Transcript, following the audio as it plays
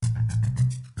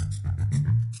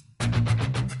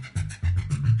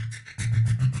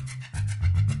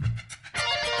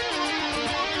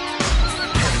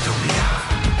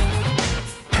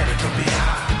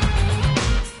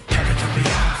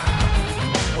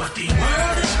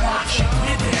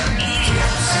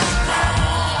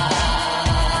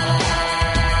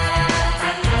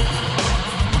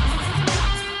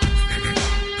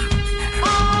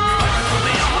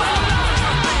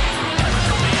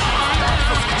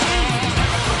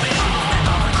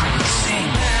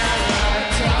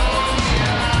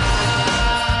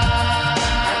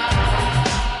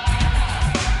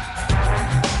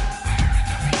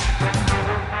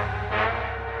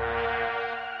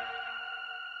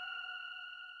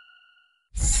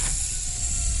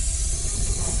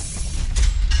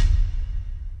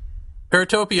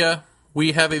Paratopia,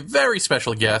 we have a very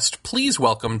special guest. Please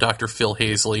welcome Dr. Phil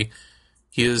Hazley.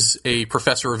 He is a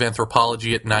professor of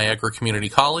anthropology at Niagara Community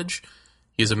College.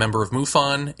 He is a member of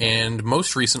MUFON, and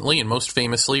most recently and most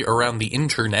famously around the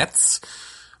internets,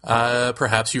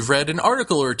 perhaps you've read an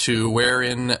article or two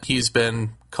wherein he's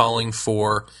been calling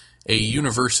for a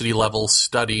university-level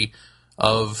study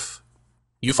of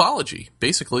ufology.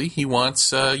 Basically, he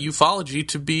wants ufology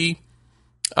to be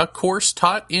a course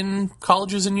taught in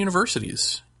colleges and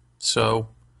universities. So,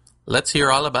 let's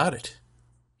hear all about it.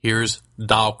 Here's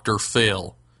Dr.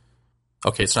 Phil.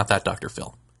 Okay, it's not that Dr.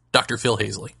 Phil. Dr. Phil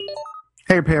Hazley.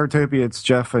 Hey, Paratopia, it's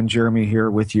Jeff and Jeremy here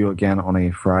with you again on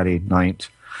a Friday night.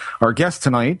 Our guest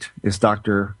tonight is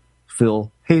Dr.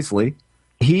 Phil Hazley.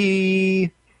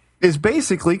 He is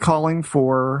basically calling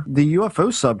for the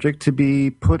UFO subject to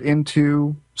be put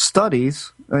into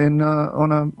studies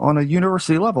on a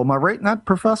university level. Am I right in that,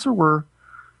 Professor? We're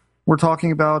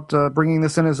talking about bringing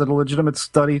this in as a legitimate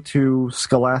study to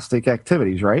scholastic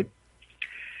activities, right?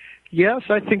 Yes,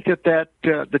 I think that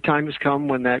the time has come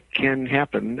when that can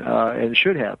happen and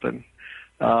should happen.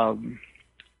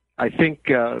 I think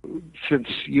since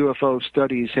UFO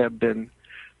studies have been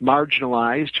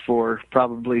marginalized for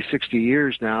probably 60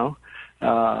 years now,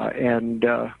 and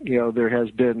there has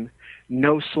been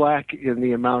no slack in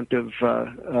the amount of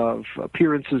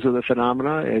appearances of the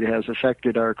phenomena. It has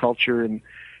affected our culture and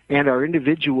our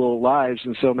individual lives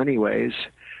in so many ways.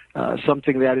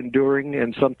 Something that enduring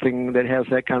and something that has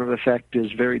that kind of effect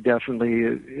is very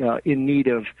definitely in need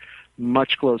of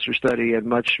much closer study and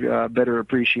much better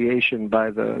appreciation by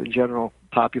the general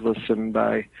populace and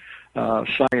by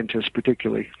scientists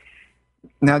particularly.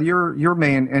 Now, your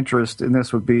main interest in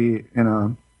this would be in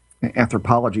an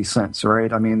anthropology sense,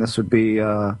 right? I mean, this would be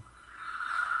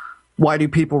why do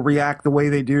people react the way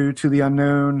they do to the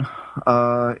unknown?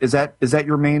 Is that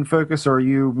your main focus, or are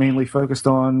you mainly focused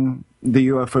on the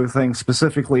UFO thing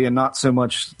specifically and not so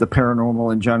much the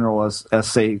paranormal in general as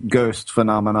say, ghost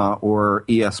phenomena or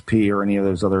ESP or any of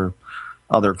those other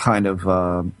kind of,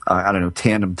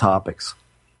 tandem topics?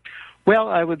 Well,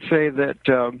 I would say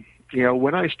that,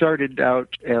 when I started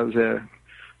out as the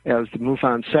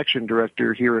MUFON section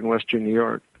director here in Western New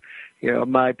York,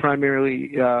 my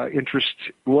primary interest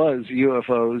was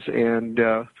UFOs,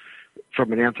 and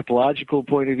from an anthropological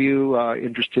point of view,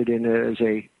 interested in it as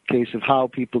a case of how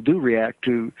people do react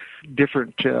to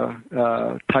different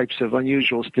types of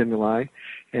unusual stimuli,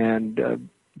 and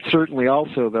certainly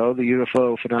also, though, the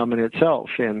UFO phenomenon itself,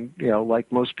 and,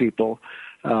 like most people,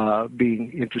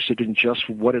 being interested in just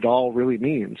what it all really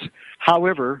means.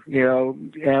 However,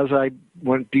 as I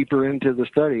went deeper into the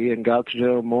study and got to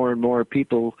know more and more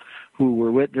people who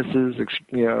were witnesses,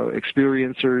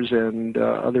 experiencers, and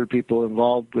other people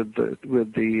involved with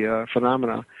the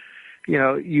phenomena,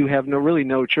 you have really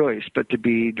no choice but to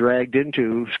be dragged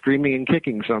into screaming and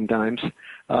kicking sometimes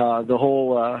the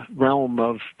whole realm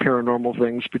of paranormal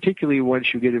things, particularly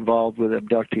once you get involved with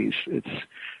abductees. It's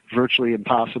virtually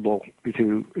impossible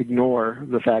to ignore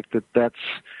the fact that that's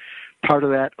part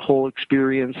of that whole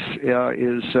experience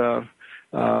is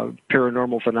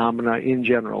paranormal phenomena in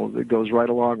general that goes right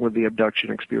along with the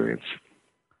abduction experience.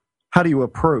 How do you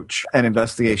approach an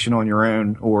investigation on your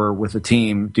own or with a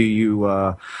team? Do you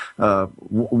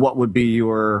what would be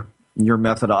your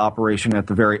method of operation at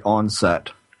the very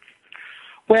onset?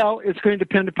 Well, it's going to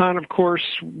depend upon, of course,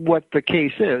 what the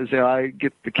case is. I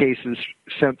get the cases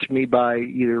sent to me by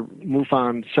either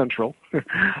MUFON Central,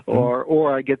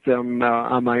 or I get them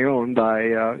on my own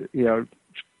by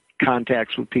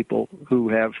contacts with people who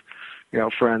have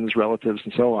friends, relatives,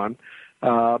 and so on.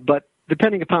 But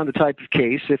depending upon the type of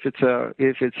case, if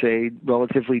it's a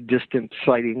relatively distant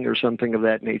sighting or something of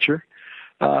that nature,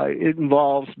 it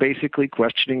involves basically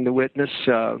questioning the witness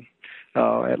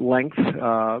at length.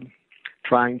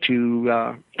 Trying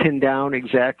to pin down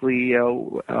exactly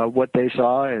what they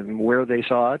saw and where they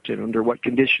saw it and under what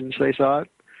conditions they saw it.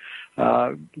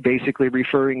 Basically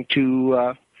referring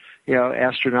to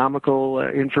astronomical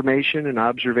information and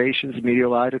observations,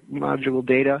 meteorological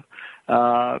data.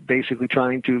 Basically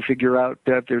trying to figure out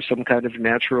that there's some kind of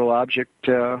natural object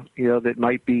that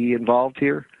might be involved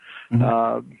here.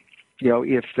 Mm-hmm.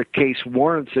 If the case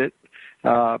warrants it,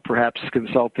 perhaps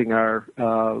consulting our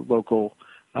local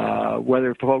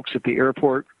weather folks at the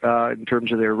airport in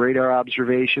terms of their radar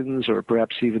observations, or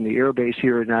perhaps even the air base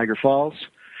here in Niagara Falls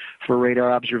for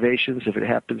radar observations if it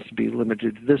happens to be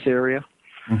limited to this area.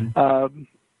 Mm-hmm.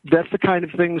 That's the kind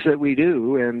of things that we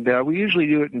do, and we usually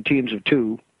do it in teams of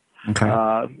two. Okay.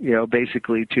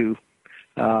 Basically to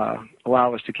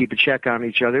allow us to keep a check on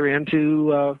each other and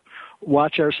to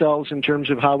watch ourselves in terms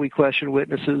of how we question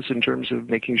witnesses, in terms of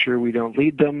making sure we don't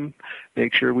lead them,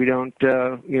 make sure we don't,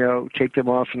 take them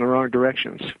off in the wrong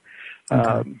directions.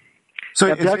 Okay. So,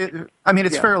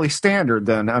 it's fairly standard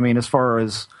then. I mean, as far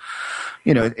as,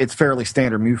 it's fairly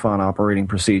standard MUFON operating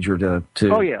procedure to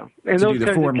and do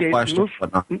the formal questions.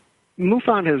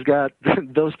 MUFON has got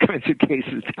those kinds of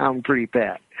cases down pretty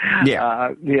bad.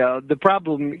 Yeah. The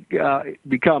problem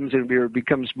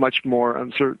becomes much more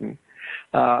uncertain.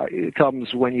 It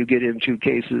comes when you get into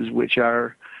cases which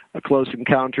are close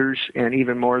encounters and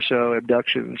even more so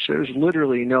abductions. There's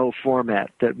literally no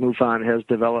format that MUFON has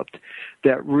developed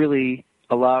that really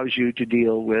allows you to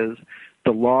deal with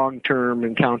the long-term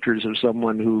encounters of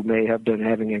someone who may have been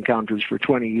having encounters for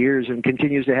 20 years and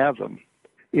continues to have them.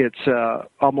 It's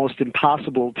almost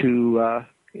impossible to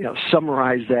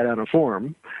summarize that on a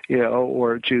form,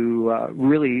 or to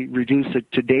really reduce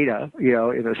it to data,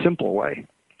 in a simple way.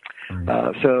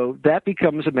 So that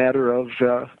becomes a matter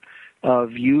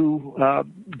of you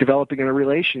developing a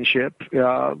relationship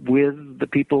with the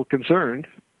people concerned,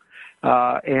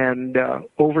 and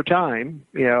over time,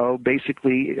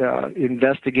 basically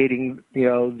investigating,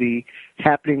 the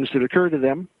happenings that occur to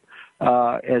them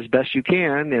as best you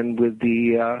can, and with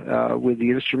the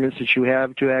instruments that you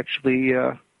have to actually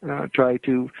try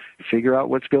to figure out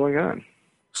what's going on.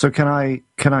 So can I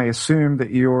assume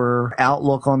that your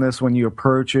outlook on this when you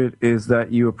approach it is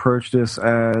that you approach this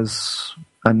as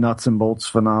a nuts and bolts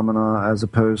phenomena as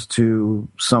opposed to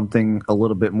something a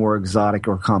little bit more exotic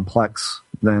or complex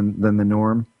than the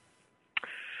norm?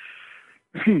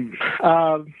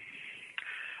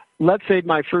 Let's say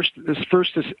my first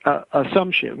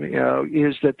assumption,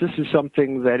 is that this is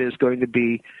something that is going to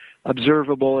be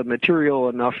observable and material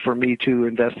enough for me to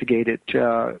investigate it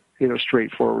in a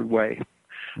straightforward way.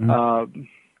 Mm-hmm.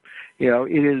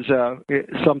 It is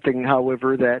something,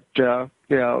 however, that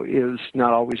is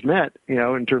not always met,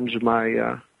 in terms of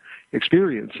my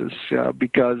experiences,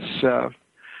 because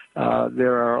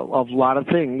there are a lot of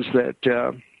things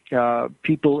that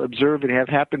people observe and have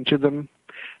happened to them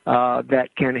that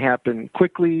can happen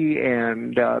quickly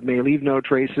and may leave no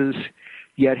traces,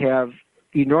 yet have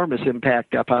enormous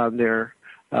impact upon their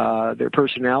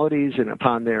personalities and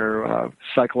upon their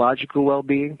psychological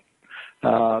well-being.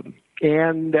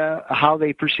 And how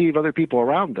they perceive other people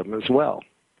around them as well.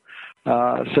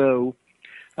 So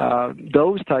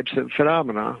those types of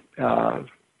phenomena,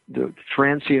 the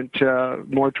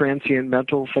more transient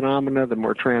mental phenomena, the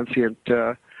more transient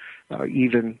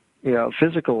even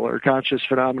physical or conscious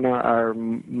phenomena are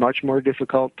much more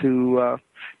difficult to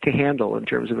handle in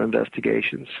terms of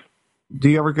investigations. Do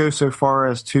you ever go so far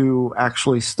as to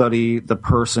actually study the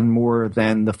person more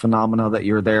than the phenomena that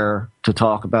you're there to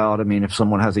talk about? I mean, if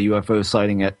someone has a UFO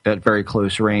sighting at very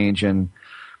close range and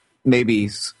maybe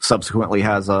subsequently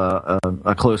has a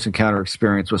close encounter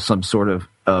experience with some sort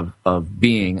of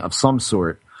being of some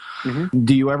sort, mm-hmm.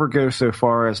 Do you ever go so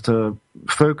far as to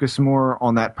focus more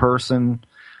on that person,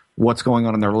 what's going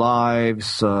on in their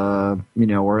lives, or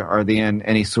are they in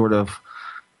any sort of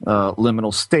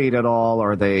liminal state at all?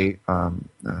 Are they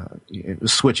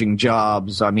switching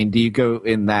jobs? I mean, do you go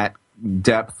in that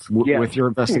depth with your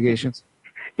investigations?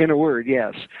 In a word,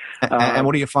 yes. And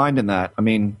what do you find in that? I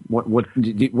mean, what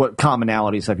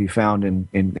commonalities have you found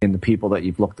in the people that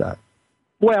you've looked at?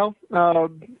 Well,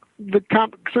 there's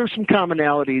some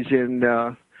commonalities in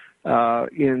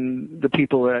the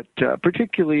people that,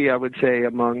 particularly, I would say,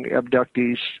 among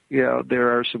abductees,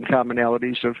 there are some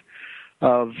commonalities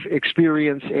of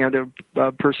experience and of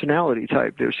personality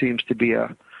type. There seems to be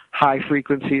a high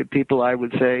frequency of people, I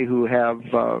would say, who have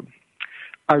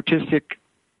artistic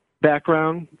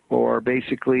background or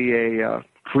basically a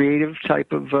creative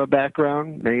type of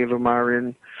background. Many of them are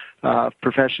in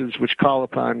professions which call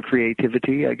upon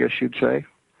creativity, I guess you'd say.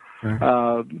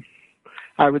 Mm-hmm.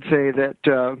 I would say that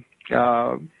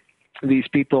these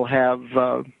people have,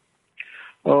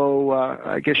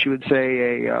 I guess you would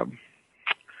say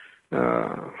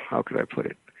how could I put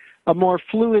it? A more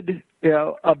fluid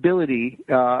ability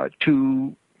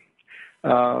to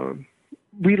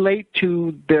relate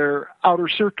to their outer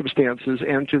circumstances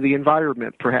and to the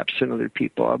environment, perhaps, than other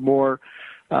people.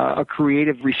 A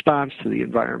creative response to the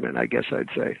environment, I guess I'd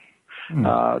say,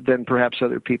 than perhaps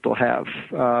other people have.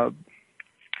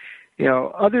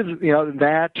 Other than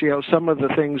that, some of the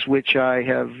things which I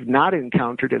have not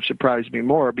encountered have surprised me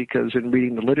more, because in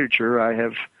reading the literature, I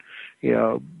have,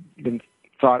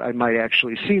 thought I might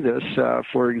actually see this.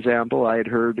 For example, I had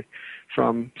heard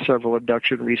from several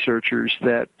abduction researchers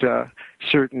that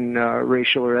certain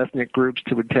racial or ethnic groups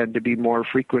would tend to be more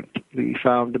frequently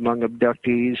found among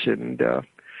abductees, and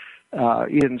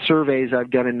in surveys I've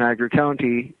done in Niagara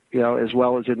County, as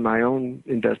well as in my own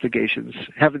investigations,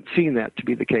 haven't seen that to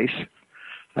be the case.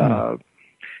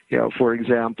 For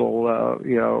example,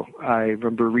 I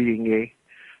remember reading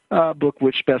a book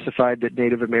which specified that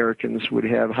Native Americans would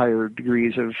have higher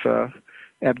degrees of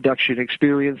abduction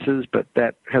experiences, but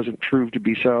that hasn't proved to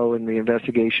be so in the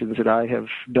investigations that I have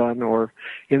done or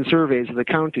in surveys of the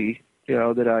county,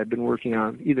 that I've been working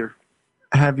on either.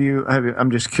 Have you?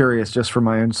 I'm just curious, just for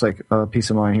my own peace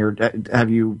of mind here. Have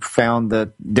you found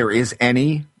that there is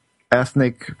any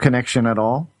ethnic connection at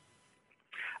all?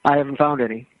 I haven't found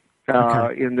any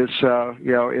in this,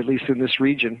 at least in this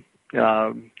region.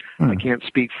 I can't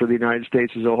speak for the United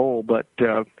States as a whole, but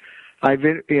I've,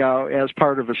 as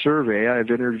part of a survey,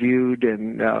 I've interviewed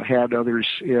and had others,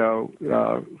 who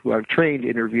I've trained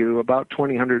interview about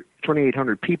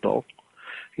 2,800 people,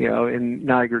 in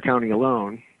Niagara County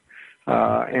alone.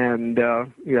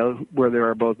 Where there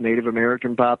are both Native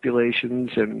American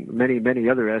populations and many, many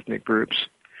other ethnic groups.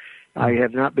 I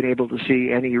have not been able to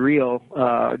see any real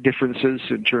differences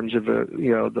in terms of,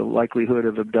 the likelihood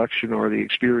of abduction or the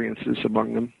experiences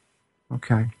among them.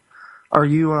 Okay. Are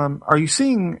you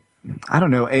seeing, I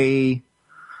don't know, a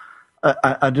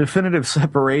definitive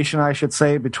separation, I should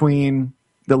say, between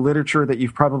the literature that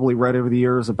you've probably read over the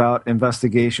years about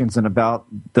investigations and about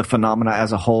the phenomena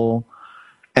as a whole,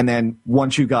 and then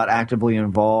once you got actively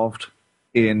involved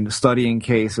in studying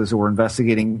cases or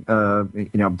investigating,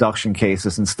 abduction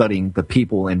cases and studying the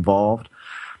people involved,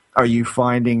 are you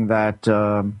finding that,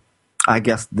 I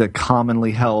guess, the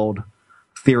commonly held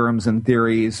theorems and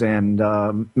theories and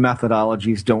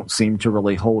methodologies don't seem to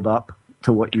really hold up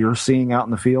to what you're seeing out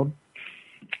in the field?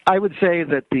 I would say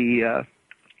that the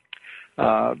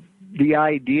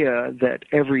idea that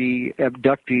every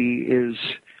abductee is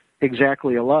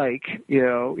exactly alike,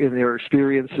 in their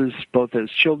experiences, both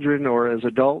as children or as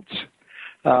adults,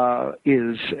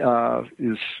 is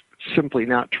simply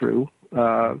not true.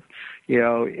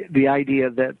 The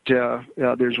idea that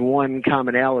there's one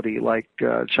commonality, like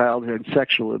childhood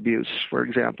sexual abuse, for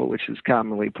example, which is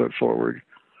commonly put forward,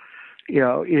 is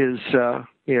going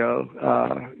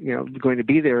to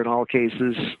be there in all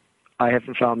cases. I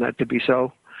haven't found that to be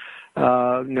so.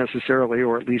 Necessarily,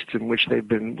 or at least in which they've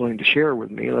been willing to share with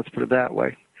me. Let's put it that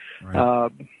way. Right.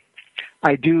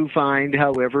 I do find,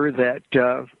 however, that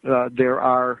there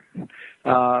are,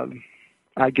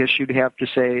 I guess you'd have to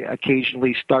say,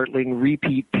 occasionally startling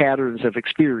repeat patterns of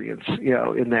experience,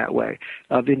 in that way,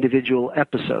 of individual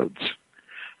episodes.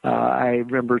 I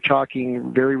remember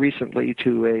talking very recently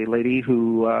to a lady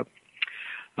who,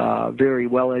 very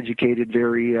well educated,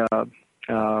 very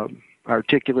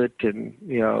articulate and,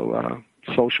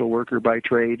 social worker by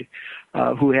trade,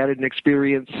 who had an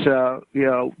experience,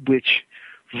 which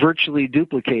virtually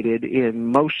duplicated in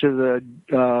most of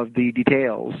the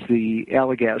details the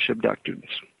Allagash abductions.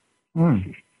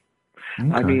 Okay.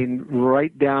 I mean,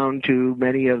 right down to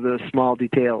many of the small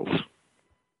details.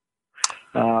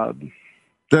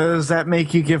 Does that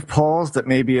make you give pause that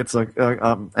maybe it's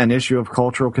an issue of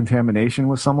cultural contamination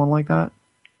with someone like that?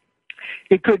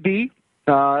 It could be.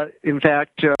 In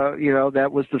fact, that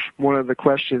was one of the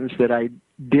questions that I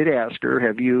did ask her.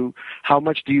 How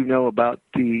much do you know about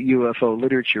the UFO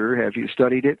literature? Have you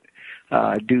studied it?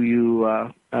 Do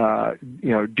you know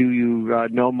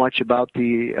much about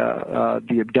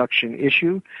the abduction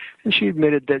issue? And she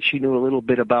admitted that she knew a little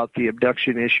bit about the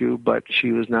abduction issue, but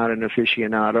she was not an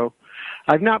aficionado.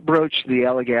 I've not broached the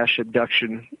Allagash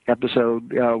abduction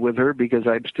episode with her because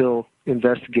I'm still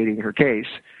investigating her case.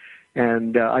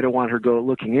 And I don't want her go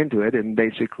looking into it and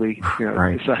basically,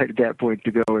 right. decide at that point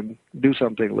to go and do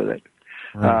something with it.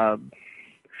 Right.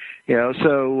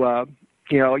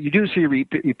 You do see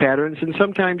repeat patterns, and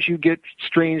sometimes you get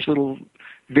strange little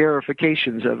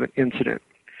verifications of an incident.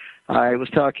 I was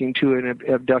talking to an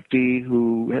abductee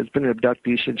who has been an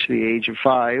abductee since the age of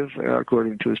 5,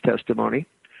 according to his testimony.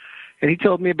 And he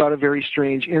told me about a very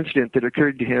strange incident that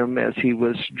occurred to him as he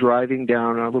was driving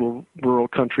down a little rural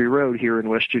country road here in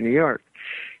western New York.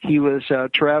 He was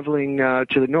traveling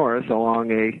to the north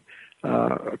along a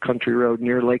country road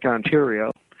near Lake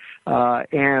Ontario,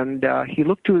 and he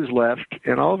looked to his left,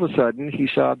 and all of a sudden he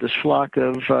saw this flock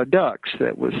of ducks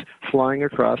that was flying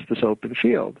across this open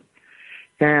field.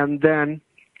 And then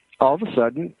all of a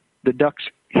sudden the ducks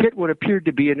hit what appeared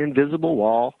to be an invisible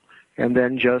wall and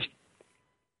then just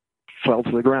fell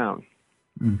to the ground.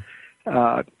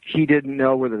 He didn't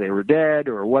know whether they were dead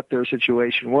or what their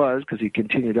situation was because he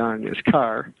continued on in his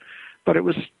car, but it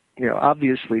was,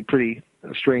 obviously pretty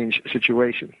strange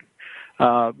situation.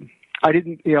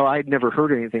 I'd never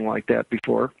heard anything like that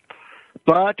before.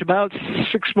 But about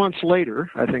 6 months later,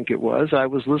 I think it was, I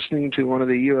was listening to one of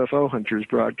the UFO Hunters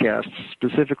broadcasts,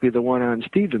 specifically the one on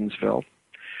Stevensville.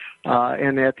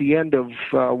 And at the end of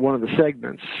one of the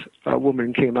segments, a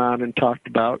woman came on and talked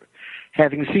about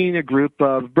having seen a group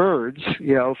of birds,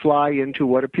 fly into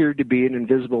what appeared to be an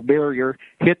invisible barrier,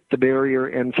 hit the barrier,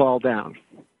 and fall down.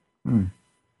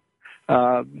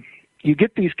 You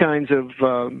get these kinds of,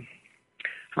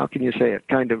 how can you say it,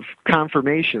 kind of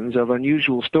confirmations of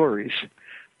unusual stories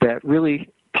that really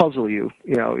puzzle you,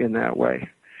 in that way.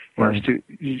 Right. As to,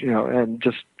 and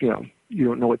just, you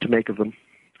don't know what to make of them.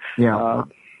 Yeah.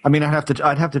 I mean,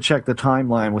 I'd have to check the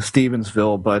timeline with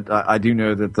Stevensville, but I do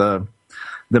know that the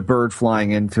bird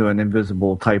flying into an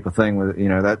invisible type of thing,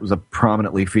 that was a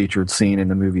prominently featured scene in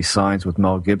the movie Signs with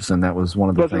Mel Gibson. That was one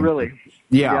of the things. Was it really?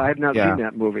 Yeah. I have not seen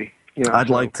that movie. I'd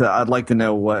like to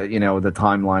know what the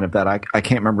timeline of that. I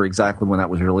can't remember exactly when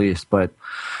that was released, but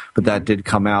that did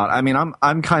come out. I mean,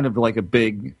 I'm kind of like a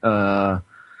big cultural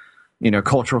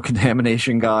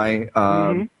contamination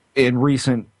guy. In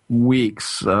recent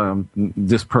weeks,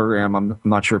 this program, I'm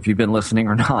not sure if you've been listening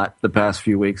or not the past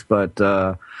few weeks, but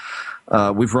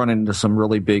we've run into some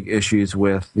really big issues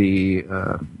with the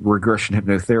regression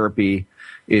hypnotherapy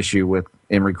issue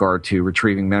in regard to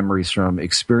retrieving memories from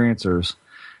experiencers.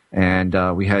 And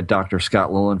we had Dr. Scott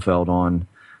Lilienfeld on,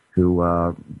 who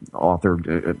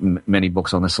authored many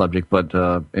books on the subject, but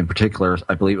in particular,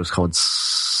 I believe it was called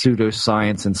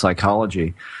Pseudoscience and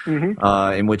Psychology,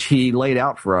 in which he laid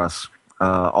out for us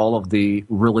all of the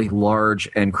really large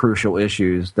and crucial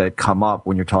issues that come up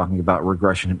when you're talking about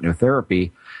regression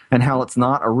hypnotherapy, and how it's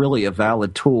not really a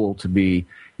valid tool to be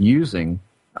using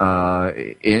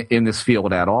in this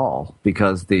field at all,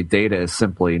 because the data is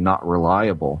simply not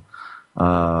reliable.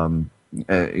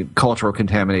 Cultural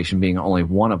contamination being only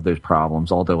one of those problems,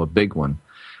 although a big one.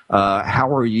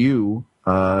 How are you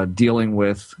dealing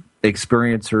with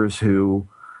experiencers who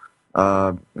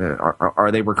are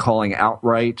they recalling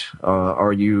outright?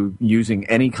 Are you using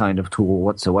any kind of tool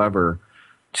whatsoever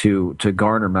to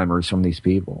garner memories from these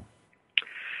people?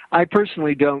 I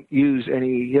personally don't use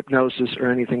any hypnosis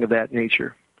or anything of that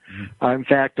nature. In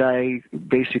fact, I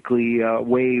basically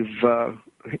wave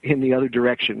in the other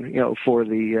direction, for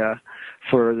the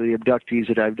abductees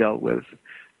that I've dealt with.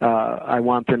 I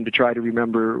want them to try to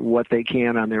remember what they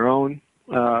can on their own,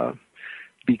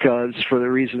 because for the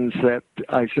reasons that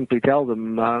I simply tell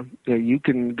them, you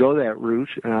can go that route,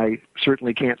 and I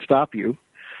certainly can't stop you,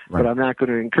 but I'm not going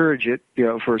to encourage it,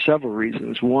 for several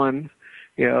reasons. One,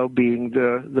 being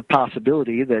the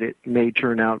possibility that it may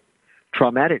turn out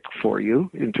traumatic for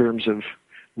you in terms of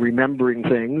remembering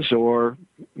things, or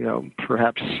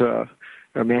perhaps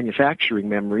manufacturing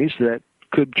memories that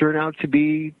could turn out to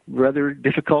be rather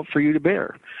difficult for you to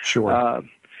bear. Sure.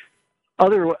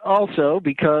 Also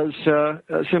because,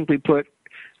 simply put,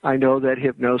 I know that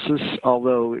hypnosis,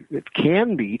 although it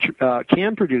can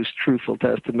can produce truthful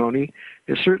testimony,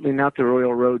 is certainly not the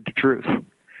royal road to truth.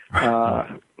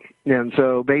 And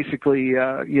so basically,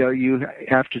 you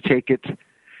have to take it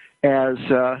as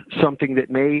something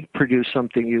that may produce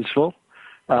something useful,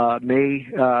 may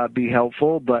be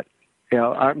helpful, but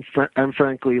I'm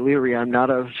frankly leery. I'm not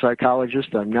a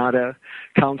psychologist. I'm not a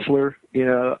counselor.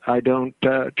 I don't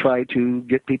try to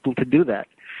get people to do that.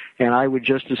 And I would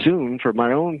just assume, for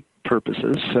my own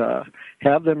purposes,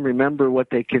 have them remember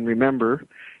what they can remember,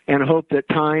 and hope that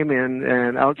time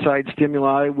and outside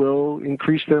stimuli will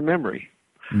increase their memory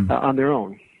on their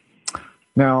own.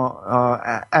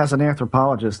 Now, as an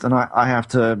anthropologist, and I have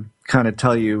to kind of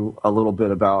tell you a little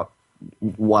bit about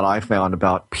what I found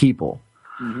about people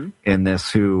in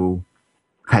this who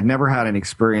had never had an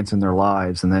experience in their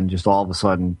lives, and then just all of a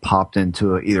sudden popped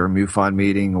into either a MUFON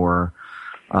meeting or,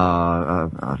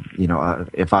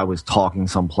 if I was talking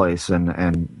someplace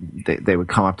and they would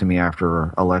come up to me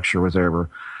after a lecture was over.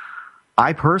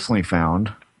 I personally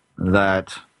found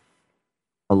that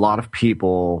a lot of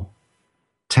people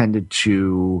tended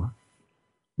to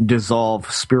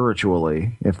dissolve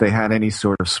spiritually if they had any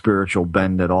sort of spiritual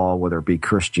bend at all, whether it be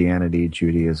Christianity,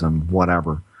 Judaism,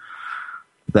 whatever.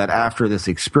 That after this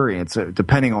experience,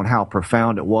 depending on how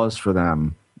profound it was for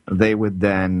them, they would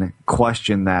then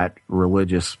question that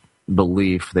religious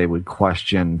belief. They would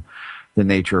question the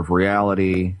nature of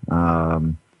reality.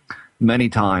 Many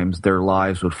times their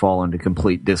lives would fall into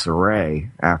complete disarray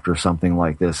after something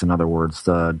like this. In other words,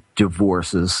 the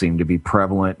divorces seem to be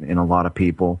prevalent in a lot of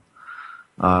people.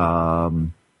 I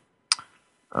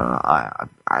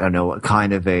don't know,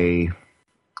 kind of an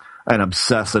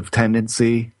obsessive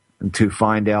tendency to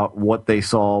find out what they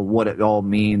saw, what it all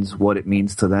means, what it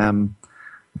means to them.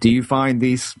 Do you find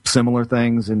these similar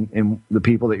things in the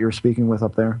people that you're speaking with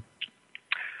up there?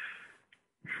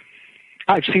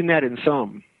 I've seen that in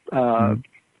some.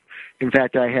 In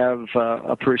fact, I have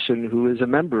a person who is a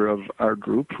member of our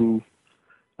group who,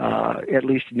 at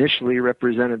least initially,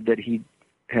 represented that he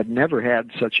had never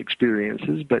had such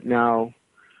experiences, but now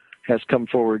has come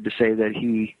forward to say that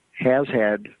he has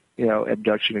had,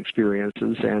 abduction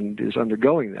experiences and is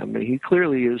undergoing them. And he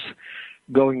clearly is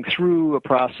going through a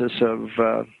process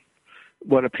of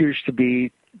what appears to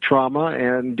be trauma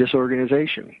and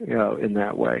disorganization, in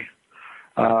that way.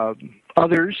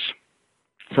 Others,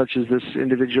 such as this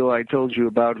individual I told you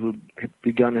about who had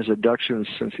begun his abductions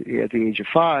since at the age of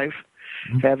 5,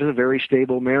 have a very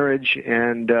stable marriage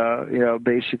and,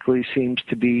 basically seems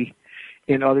to be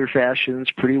in other fashions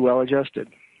pretty well adjusted.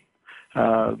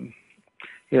 So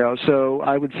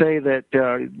I would say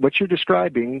that what you're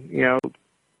describing,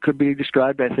 could be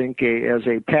described, I think, as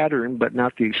a pattern, but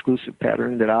not the exclusive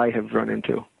pattern that I have run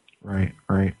into. Right.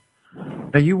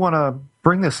 Now you want to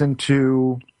bring this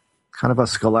into kind of a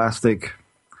scholastic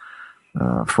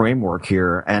framework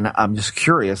here, and I'm just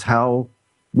curious, how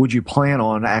would you plan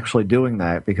on actually doing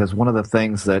that? Because one of the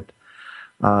things that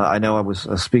I know I was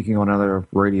speaking on another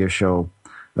radio show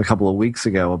a couple of weeks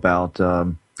ago about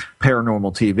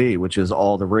paranormal TV, which is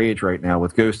all the rage right now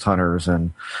with ghost hunters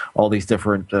and all these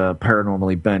different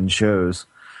paranormally bent shows.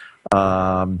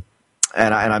 And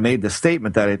I made the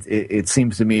statement that it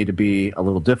seems to me to be a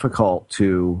little difficult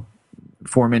to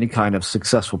form any kind of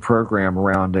successful program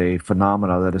around a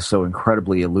phenomena that is so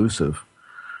incredibly elusive,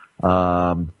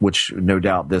 which no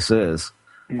doubt this is.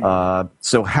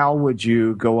 So how would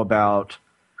you go about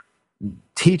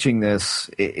teaching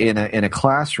this in a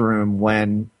classroom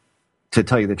when, to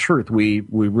tell you the truth, we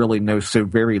really know so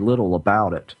very little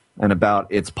about it and about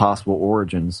its possible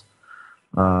origins?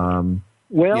 That's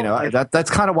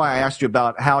kind of why I asked you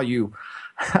about how you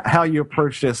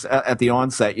approach this at the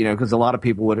onset, because a lot of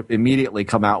people would immediately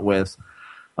come out with,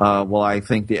 I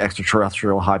think the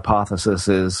extraterrestrial hypothesis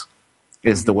is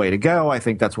the way to go. I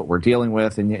think that's what we're dealing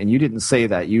with. And you didn't say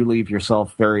that. You leave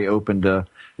yourself very open to,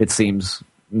 it seems,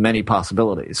 many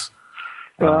possibilities.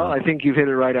 Well, I think you've hit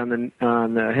it right on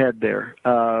the head there.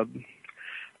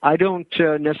 I don't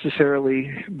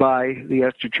necessarily buy the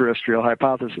extraterrestrial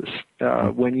hypothesis.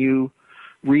 When you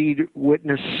read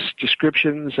witness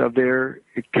descriptions of their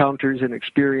encounters and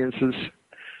experiences,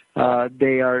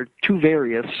 they are too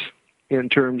various in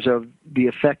terms of the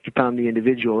effect upon the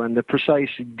individual and the precise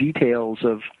details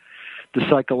of the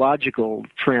psychological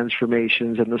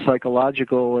transformations and the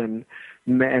psychological and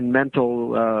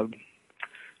mental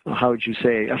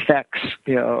effects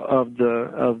of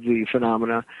the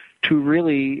phenomena to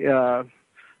really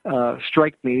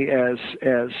strike me as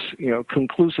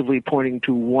conclusively pointing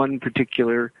to one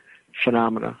particular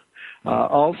phenomena.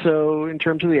 Also, in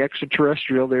terms of the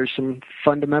extraterrestrial, there's some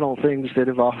fundamental things that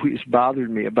have always bothered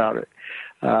me about it.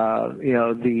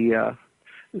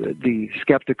 The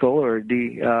skeptical or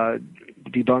the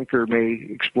debunker may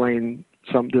explain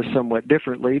this somewhat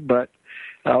differently, but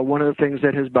one of the things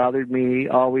that has bothered me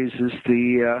always is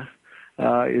the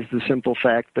simple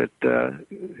fact that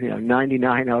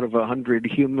 99 out of 100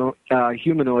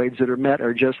 humanoids that are met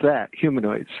are just that,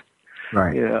 humanoids.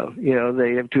 Right.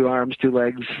 They have 2 arms, 2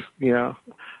 legs, a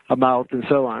mouth, and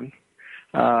so on.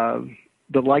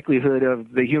 The likelihood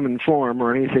of the human form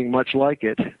or anything much like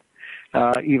it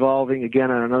evolving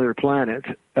again on another planet,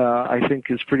 I think,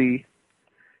 is pretty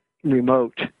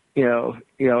remote.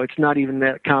 It's not even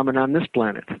that common on this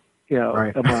planet.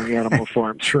 Right. Among animal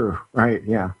forms. True. Right.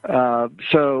 Yeah.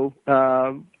 So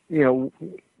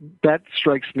that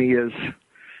strikes me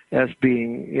as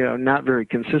being, not very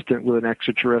consistent with an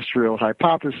extraterrestrial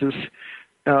hypothesis.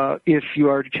 If you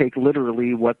are to take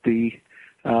literally what the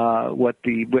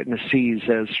witness sees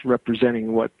as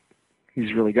representing what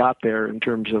he's really got there in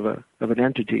terms of an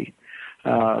entity,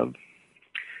 that's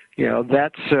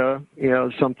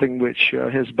something which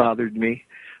has bothered me.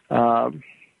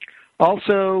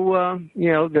 Also,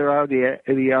 there are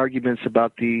the arguments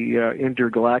about the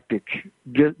intergalactic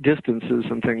distances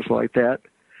and things like that.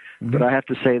 Mm-hmm. But I have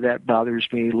to say that bothers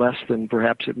me less than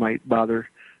perhaps it might bother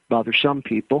some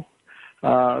people.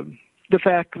 The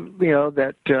fact,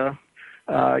 that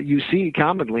you see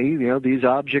commonly, these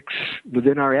objects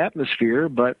within our atmosphere,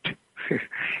 but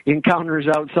encounters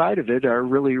outside of it are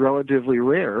really relatively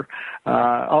rare,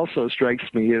 also strikes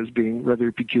me as being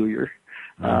rather peculiar.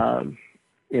 Mm-hmm.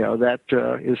 That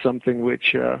is something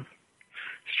which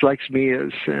strikes me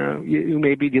as you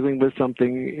may be dealing with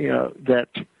something that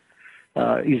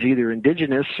is either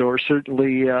indigenous or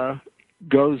certainly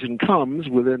goes and comes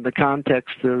within the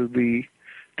context of the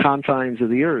confines of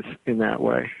the earth in that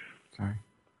way. Okay.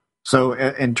 So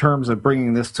in terms of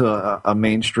bringing this to a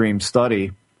mainstream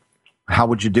study, how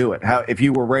would you do it? How, if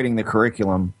you were writing the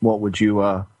curriculum, what would you,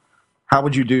 how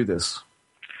would you do this?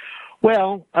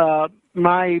 Well,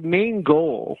 my main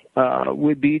goal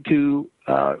would be to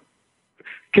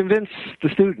convince the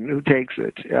student who takes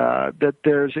it that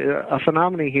there's a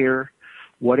phenomenon here,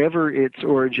 whatever its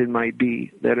origin might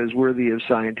be, that is worthy of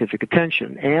scientific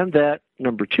attention, and that,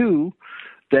 number two,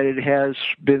 that it has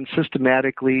been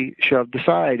systematically shoved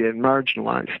aside and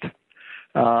marginalized.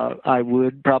 I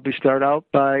would probably start out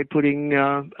by putting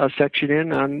a section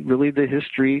in on really the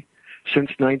history since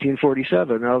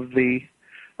 1947 of the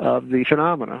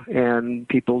phenomena and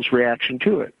people's reaction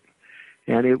to it.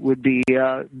 And it would be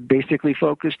basically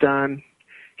focused on,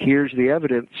 here's the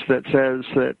evidence that says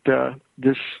that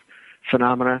this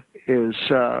phenomena is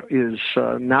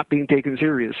not being taken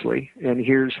seriously, and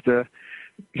here's the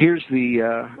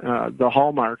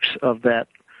hallmarks of that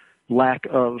lack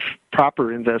of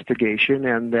proper investigation,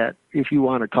 and that, if you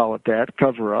want to call it that,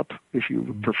 cover up, if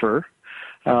you prefer,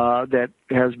 that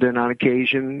has been on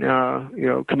occasion,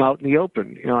 come out in the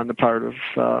open, on the part of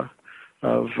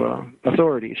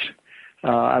authorities.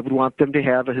 I would want them to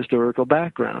have a historical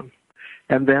background,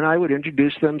 and then I would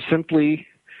introduce them simply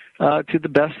to the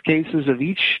best cases of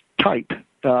each type.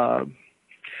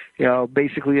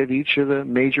 Basically of each of the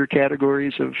major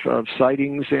categories of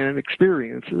sightings and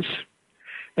experiences,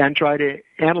 and try to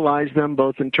analyze them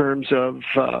both in terms of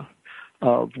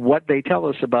what they tell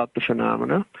us about the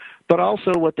phenomena, but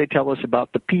also what they tell us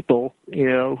about the people,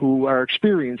 who are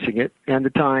experiencing it and the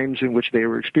times in which they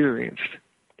were experienced.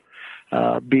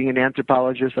 Being an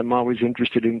anthropologist, I'm always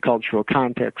interested in cultural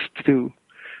context too,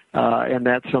 and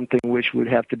that's something which would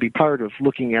have to be part of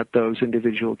looking at those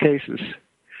individual cases.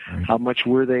 Right. How much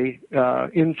were they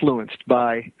influenced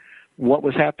by what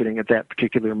was happening at that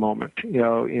particular moment,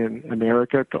 in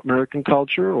American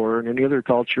culture, or in any other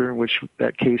culture in which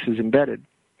that case is embedded.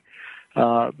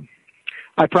 I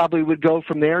probably would go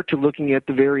from there to looking at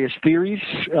the various theories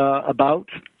about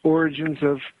origins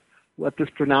of what this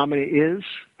phenomena is,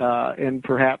 and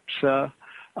perhaps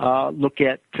look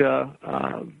at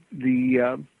I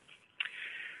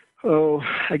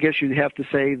guess you'd have to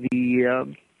say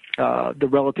the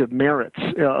relative merits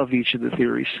of each of the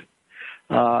theories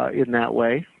in that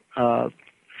way.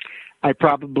 I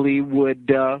probably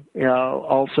would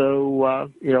also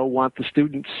want the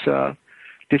students to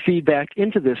feed back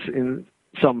into this in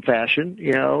some fashion,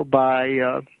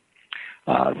 by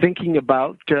thinking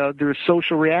about their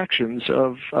social reactions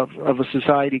of a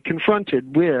society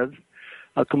confronted with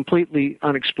a completely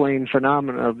unexplained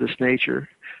phenomenon of this nature,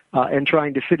 and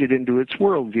trying to fit it into its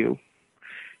worldview.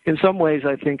 In some ways,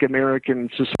 I think American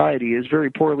society is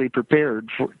very poorly prepared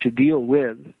to deal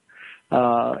with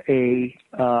a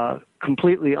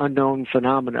completely unknown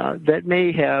phenomena that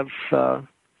may have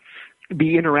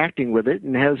be interacting with it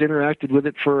and has interacted with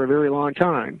it for a very long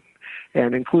time,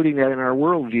 and including that in our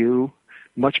worldview,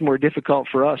 much more difficult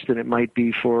for us than it might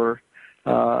be for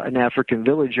an African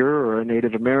villager or a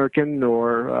Native American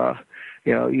or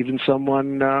even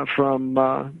someone from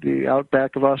the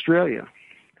outback of Australia.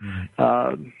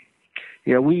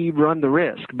 We run the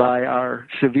risk by our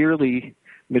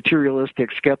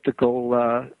materialistic,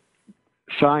 skeptical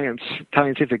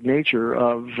scientific nature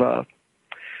of,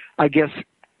 I guess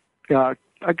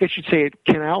you'd say it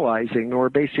canalizing, or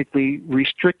basically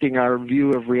restricting our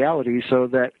view of reality so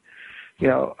that,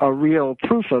 a real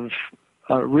proof of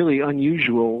really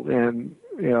unusual and,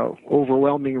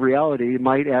 overwhelming reality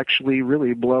might actually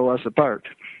really blow us apart.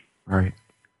 Right.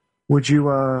 Would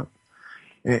you,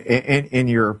 in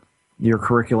your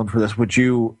curriculum for this, would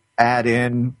you add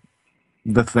in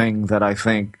the thing that I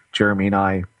think Jeremy and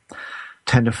I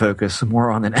tend to focus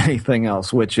more on than anything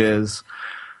else, which is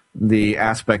the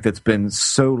aspect that's been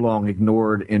so long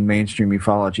ignored in mainstream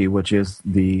ufology, which is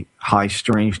the high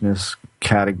strangeness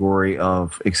category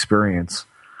of experience.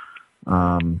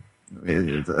 Things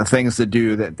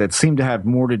that seem to have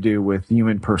more to do with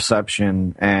human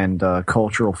perception and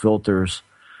cultural filters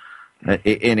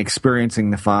in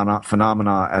experiencing the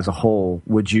phenomena as a whole.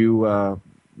 Would you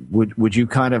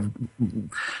kind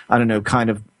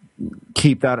of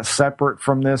keep that separate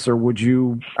from this, or would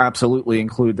you absolutely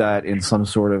include that in some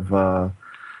sort of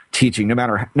teaching, no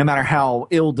matter how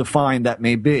ill-defined that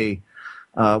may be?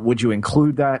 Would you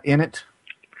include that in it?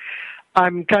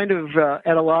 I'm kind of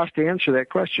at a loss to answer that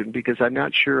question, because I'm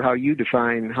not sure how you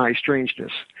define high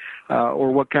strangeness,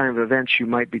 or what kind of events you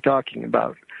might be talking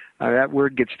about. That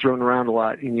word gets thrown around a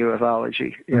lot in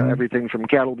ufology. Everything from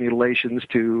cattle mutilations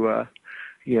to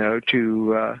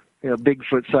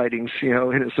Bigfoot sightings,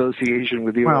 in association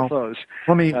with UFOs.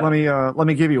 Well, let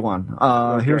me give you one.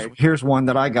 Okay. Here's one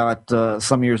that I got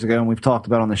some years ago, and we've talked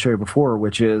about on the show before,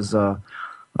 which is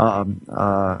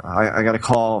I got a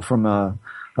call from a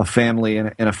family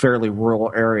in a fairly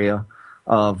rural area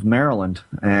of Maryland,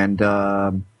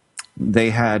 and they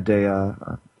had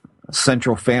a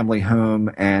central family home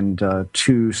and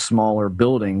two smaller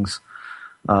buildings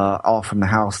off from the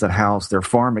house that housed their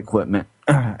farm equipment.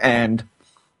 And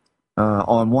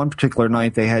on one particular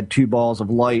night, they had two balls of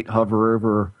light hover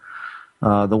over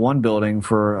the one building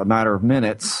for a matter of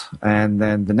minutes, and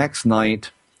then the next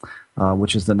night,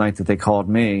 which is the night that they called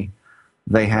me,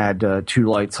 they had two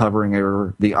lights hovering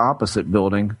over the opposite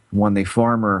building. When the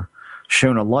farmer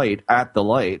shone a light at the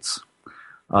lights,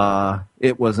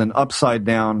 it was an upside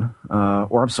down,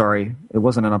 or I'm sorry, it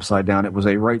wasn't an upside down, it was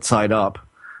a right side up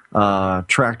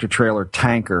tractor trailer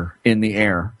tanker in the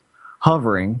air,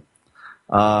 hovering,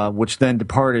 which then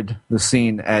departed the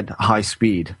scene at high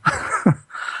speed.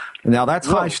 Now that's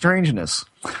high strangeness.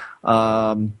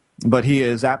 But he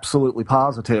is absolutely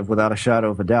positive, without a shadow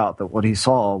of a doubt, that what he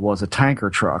saw was a tanker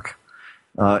truck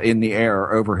in the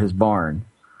air over his barn.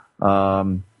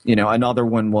 Another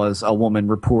one was a woman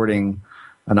reporting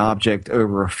an object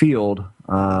over a field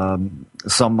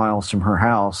some miles from her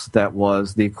house that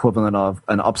was the equivalent of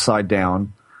an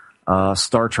upside-down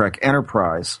Star Trek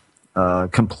Enterprise,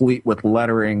 complete with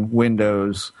lettering,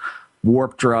 windows,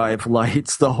 warp drive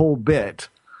lights, the whole bit.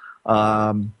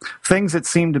 Things that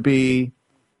seem to be,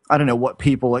 I don't know, what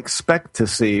people expect to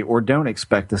see or don't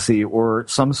expect to see, or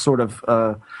some sort of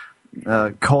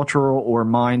cultural or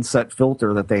mindset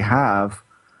filter that they have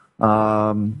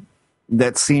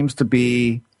that seems to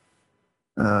be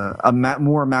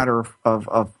more a matter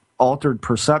of altered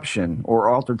perception or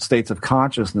altered states of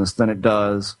consciousness than it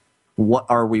does what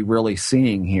are we really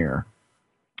seeing here.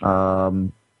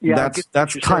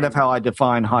 That's kind of how I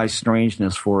define high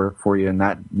strangeness for you in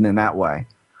that way.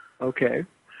 Okay.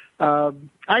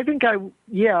 I think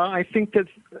that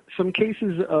some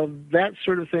cases of that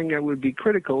sort of thing would be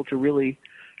critical to really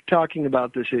talking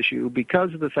about this issue,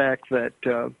 because of the fact that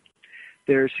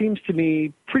there seems to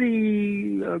me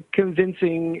pretty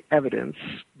convincing evidence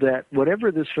that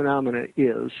whatever this phenomena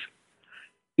is,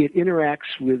 it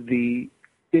interacts with the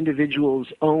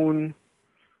individual's own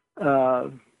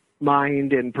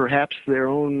mind and perhaps their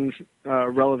own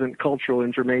relevant cultural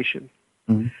information.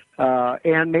 Mm-hmm.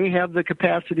 And may have the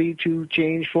capacity to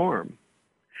change form,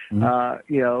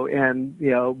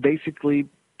 basically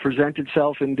present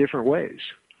itself in different ways.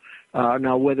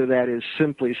 Now, whether that is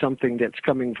simply something that's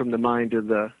coming from the mind of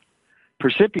the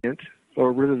percipient,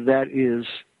 or whether that is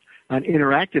an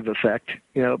interactive effect,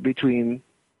 between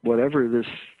whatever this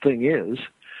thing is,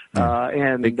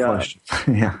 and big question.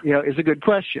 Is a good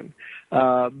question.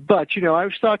 But I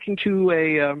was talking to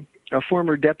a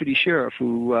former deputy sheriff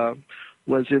who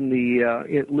was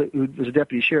who was a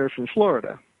deputy sheriff in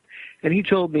Florida, and he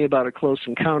told me about a close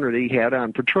encounter that he had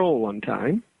on patrol one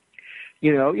time,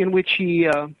 in which he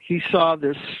saw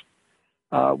this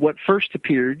what first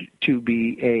appeared to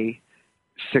be a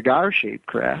cigar-shaped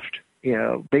craft,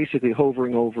 basically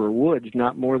hovering over woods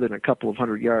not more than a couple of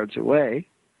 100 yards away,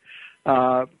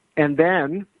 and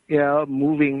then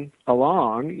moving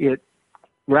along, it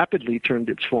rapidly turned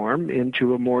its form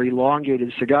into a more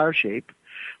elongated cigar shape,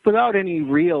 without any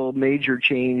real major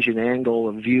change in angle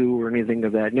of view or anything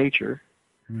of that nature.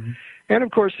 Mm-hmm. And, of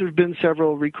course, there have been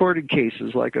several recorded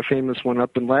cases, like a famous one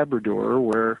up in Labrador,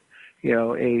 where,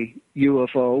 a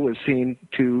UFO was seen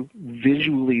to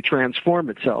visually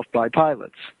transform itself by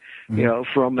pilots, mm-hmm.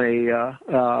 From a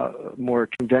more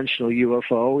conventional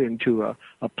UFO into a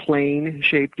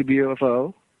plane-shaped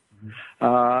UFO.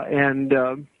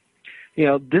 Mm-hmm.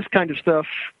 This kind of stuff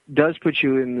does put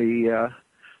you in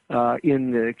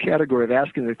the category of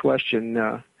asking the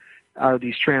question, are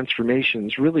these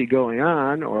transformations really going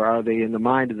on, or are they in the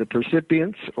mind of the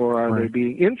percipients, or are they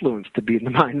being influenced to be in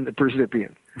the mind of the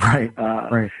percipient? Right.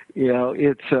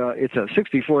 It's a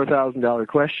 $64,000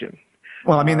 question.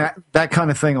 Well, I mean, that kind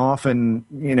of thing often,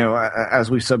 as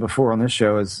we've said before on this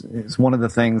show, is one of the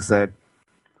things that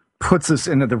puts us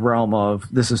into the realm of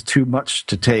this is too much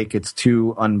to take, it's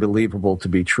too unbelievable to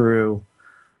be true,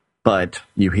 but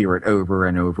you hear it over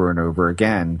and over and over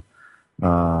again.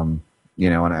 And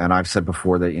I've said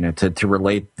before that, to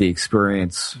relate the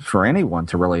experience, for anyone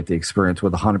to relate the experience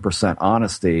with 100%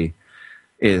 honesty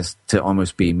is to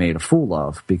almost be made a fool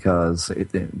of, because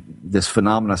this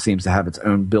phenomena seems to have its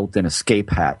own built-in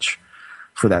escape hatch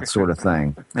for that sort of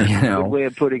thing. Good way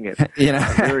of putting it.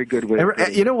 Very good way.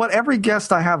 You know what? Every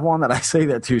guest I have on that I say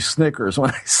that to snickers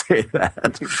when I say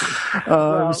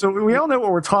that. So we all know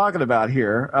what we're talking about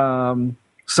here.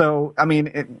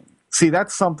 See,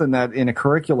 that's something that in a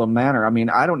curriculum manner,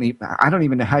 I don't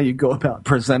even know how you go about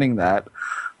presenting that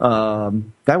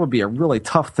that would be a really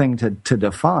tough thing to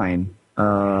define.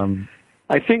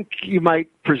 I think you might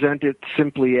present it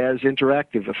simply as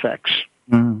interactive effects.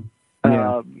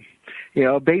 Yeah.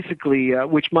 Basically,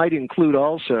 which might include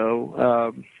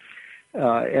also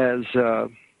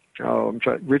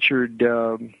Richard,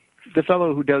 the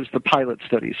fellow who does the pilot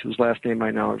studies, whose last name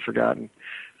I now have forgotten.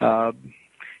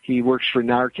 He works for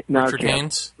Narcan. Richard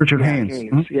Haynes? Richard Haynes.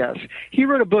 Mm-hmm. Yes. He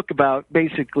wrote a book about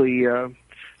basically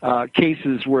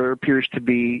cases where it appears to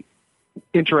be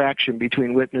interaction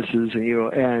between witnesses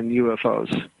and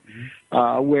UFOs,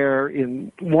 where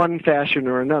in one fashion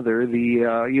or another, the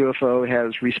UFO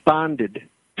has responded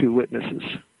to witnesses.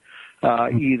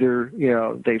 Either,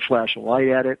 they flash a light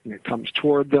at it and it comes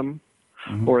toward them,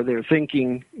 or they're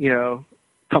thinking,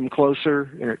 come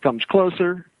closer, and it comes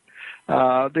closer.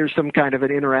 There's some kind of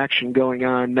an interaction going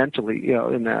on mentally,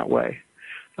 in that way.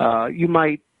 You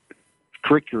might,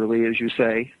 curricularly, as you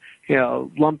say,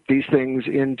 lump these things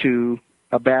into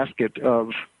a basket of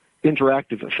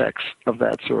interactive effects of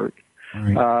that sort.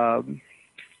 Right.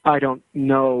 I don't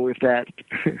know if that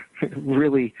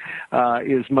really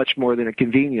is much more than a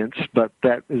convenience, but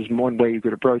that is one way you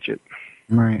could approach it.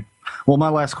 Right. Well, my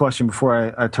last question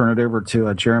before I turn it over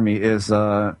to Jeremy is,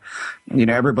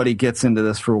 everybody gets into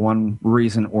this for one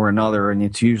reason or another, and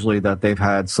it's usually that they've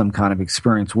had some kind of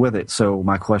experience with it. So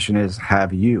my question is,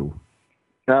 have you?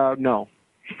 No. No.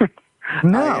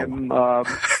 I am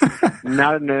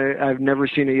I've never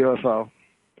seen a UFO.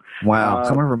 Wow.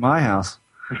 Come over to my house.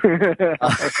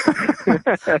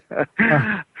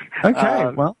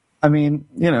 Okay. Well, I mean,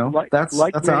 that's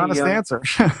an honest answer.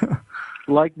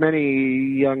 Like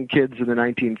many young kids in the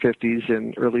 1950s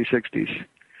and early 60s,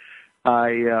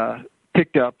 I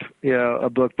picked up a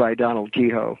book by Donald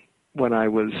Kehoe when I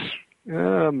was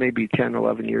maybe 10,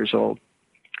 11 years old.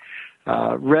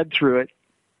 Read through it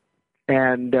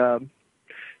and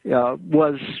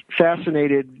was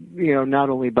fascinated, not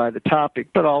only by the topic,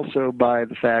 but also by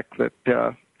the fact that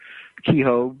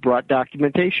Kehoe brought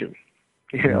documentation,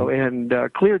 and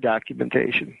clear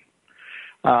documentation.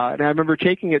 And I remember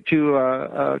taking it to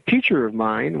a teacher of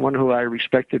mine, one who I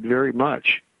respected very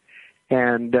much,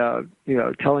 and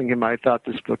telling him I thought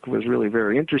this book was really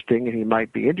very interesting and he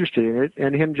might be interested in it,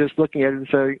 and him just looking at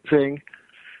it and saying,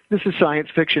 "This is science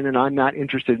fiction, and I'm not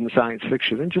interested in science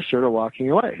fiction," and just sort of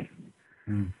walking away.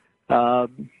 That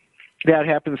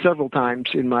happened several times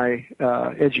in my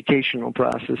educational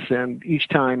process, and each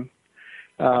time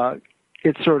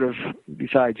it sort of,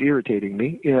 besides irritating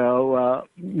me,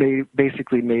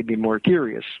 basically made me more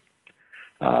curious.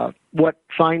 What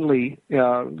finally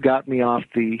got me off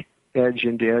the edge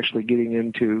into actually getting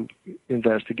into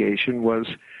investigation was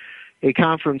a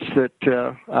conference that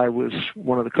I was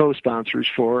one of the co-sponsors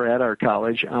for at our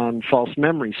college on false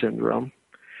memory syndrome,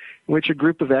 in which a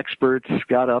group of experts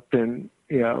got up and,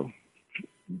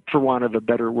 for want of a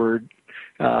better word,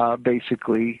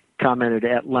 basically commented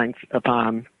at length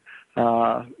upon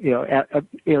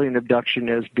alien abduction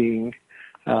as being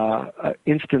an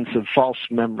instance of false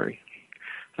memory.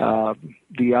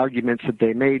 The arguments that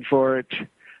they made for it,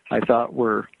 I thought,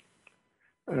 were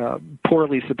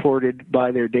poorly supported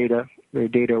by their data. Their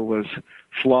data was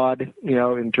flawed,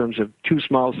 in terms of too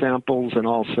small samples, and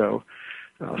also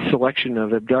selection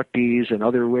of abductees and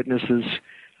other witnesses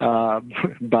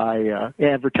by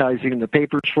advertising in the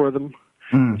papers for them.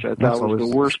 Which I thought was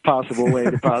the worst possible way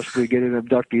to possibly get an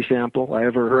abductee sample I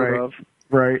ever heard of.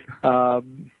 Right.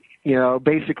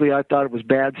 Basically I thought it was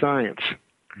bad science.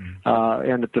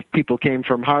 And if the people came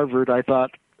from Harvard, I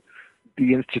thought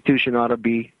the institution ought to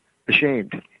be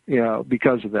ashamed,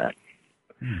 because of that.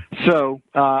 So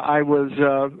I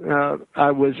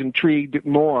was intrigued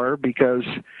more because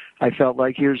I felt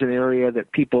like here's an area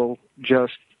that people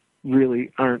just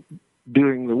really aren't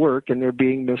doing the work, and they're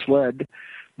being misled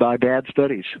by bad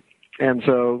studies. And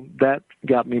so that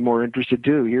got me more interested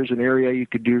too. Here's an area you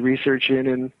could do research in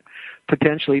and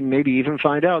potentially maybe even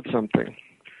find out something.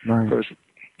 Right. Of course,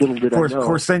 little did I know. Of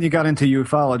course, then you got into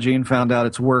ufology and found out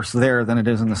it's worse there than it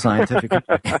is in the scientific.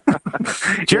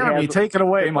 Jeremy, take it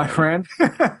away, my friend.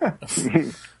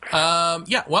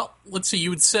 Yeah, well, let's see.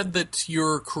 You had said that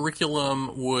your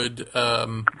curriculum would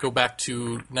go back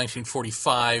to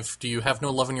 1945. Do you have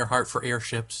no love in your heart for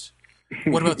airships?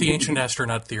 What about the ancient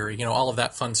astronaut theory? All of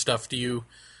that fun stuff. Do you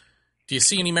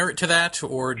see any merit to that,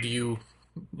 or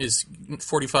is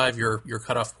 45 your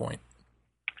cutoff point?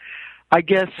 I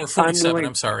guess or 47.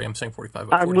 I'm sorry, I'm saying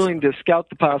 45. I'm willing to scout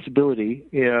the possibility,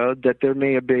 that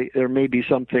there may be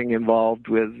something involved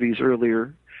with these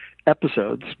earlier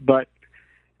episodes, but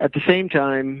at the same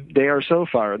time, they are so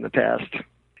far in the past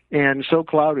and so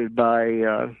clouded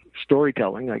by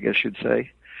storytelling, I guess you'd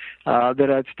say, that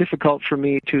it's difficult for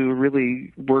me to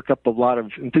really work up a lot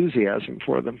of enthusiasm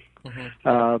for them.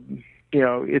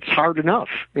 It's hard enough,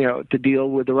 to deal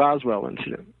with the Roswell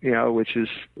incident, which has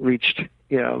reached,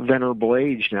 venerable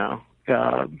age now.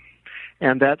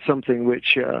 And that's something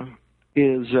which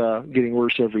is getting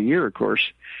worse every year, of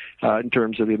course, in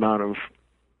terms of the amount of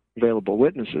available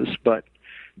witnesses. But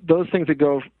those things that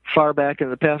go far back in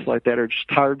the past like that are just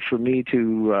hard for me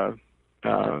to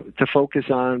focus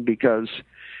on, because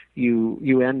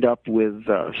you end up with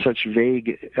such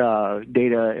vague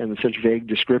data and such vague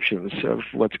descriptions of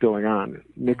what's going on,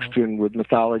 mixed in with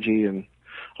mythology and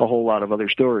a whole lot of other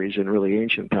stories in really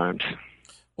ancient times.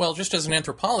 Well, just as an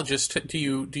anthropologist, do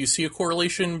you see a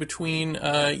correlation between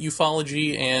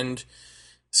ufology and,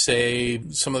 say,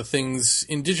 some of the things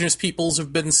indigenous peoples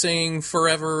have been saying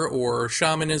forever, or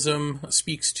shamanism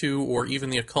speaks to, or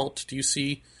even the occult? Do you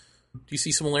see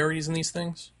similarities in these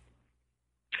things?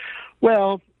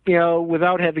 Well,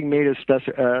 without having made a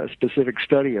specific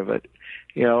study of it,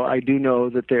 I do know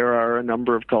that there are a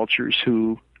number of cultures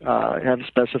who have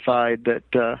specified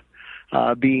that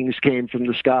beings came from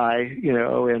the sky,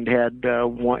 and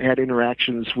had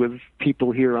interactions with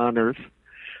people here on Earth.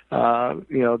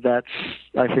 That's,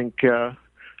 I think,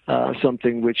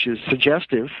 something which is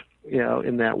suggestive,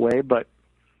 in that way. But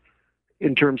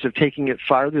in terms of taking it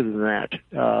farther than that,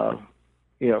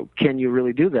 can you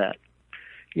really do that?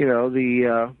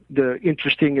 The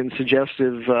interesting and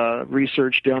suggestive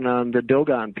research done on the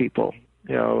Dogon people,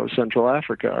 of Central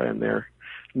Africa, and their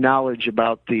knowledge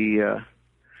about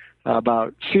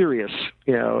about Sirius,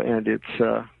 and its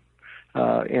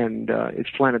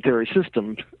planetary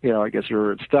system, I guess,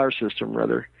 or its star system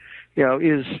rather,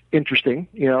 is interesting,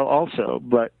 also.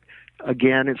 But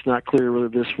again, it's not clear whether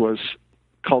this was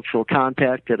cultural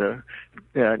contact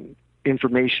an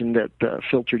information that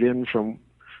filtered in from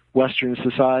Western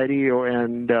society,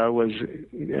 and was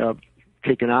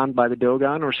taken on by the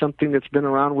Dogon, or something that's been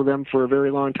around with them for a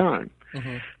very long time.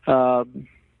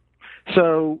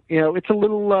 So it's a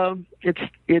little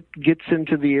it gets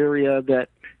into the area that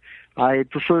I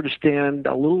prefer to stand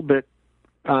a little bit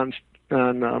on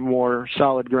more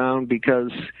solid ground,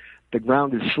 because the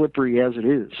ground is slippery as it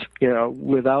is,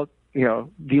 without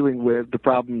dealing with the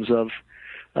problems of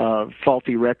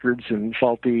faulty records and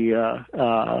faulty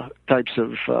types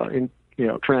of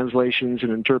translations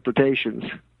and interpretations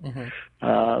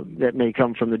that may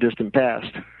come from the distant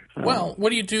past. Well,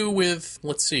 what do you do with,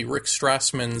 let's see, Rick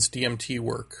Strassman's DMT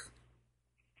work?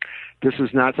 This is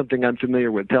not something I'm familiar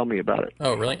with. Tell me about it.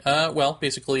 Oh, really? Well,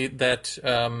 basically that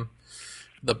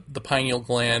the pineal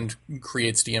gland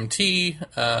creates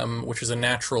DMT, which is a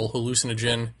natural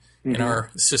hallucinogen in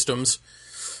our systems.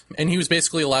 And he was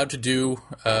basically allowed to do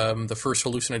the first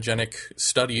hallucinogenic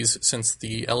studies since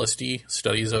the LSD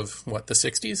studies of, the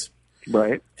 60s?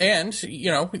 Right. And,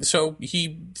 so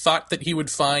he thought that he would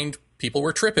find people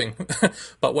were tripping.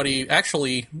 But what he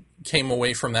actually came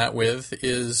away from that with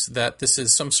is that this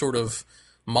is some sort of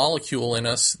molecule in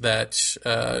us that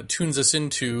tunes us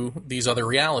into these other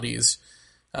realities,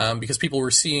 because people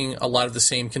were seeing a lot of the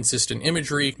same consistent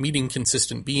imagery, meeting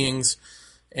consistent beings.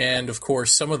 And, of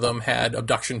course, some of them had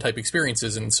abduction-type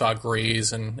experiences and saw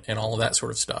grays and all of that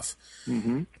sort of stuff.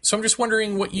 So I'm just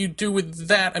wondering what you do with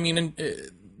that. I mean,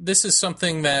 this is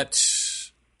something that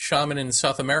shaman in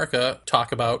South America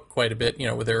talk about quite a bit,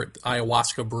 with their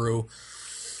ayahuasca brew.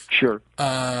 Sure.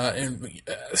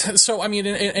 So, I mean,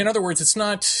 in other words, it's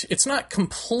not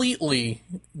completely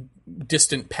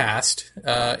distant past.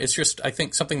 It's just, I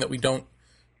think, something that we don't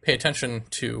pay attention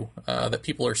to, that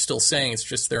people are still saying. It's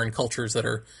just they're in cultures that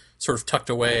are sort of tucked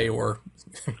away or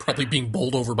probably being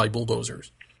bowled over by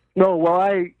bulldozers. No, well,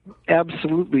 I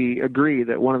absolutely agree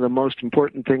that one of the most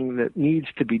important things that needs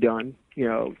to be done,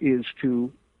 is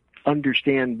to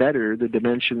understand better the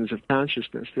dimensions of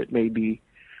consciousness that may be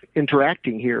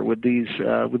interacting here with these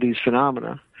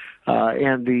phenomena,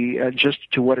 and just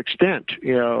to what extent,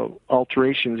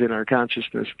 alterations in our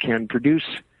consciousness can produce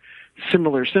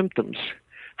similar symptoms.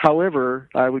 However,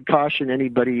 I would caution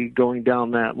anybody going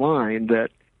down that line that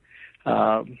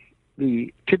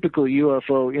the typical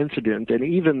UFO incident, and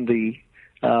even the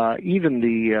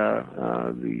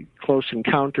close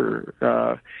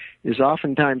encounter, is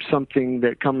oftentimes something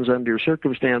that comes under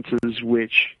circumstances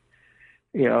which,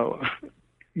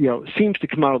 seems to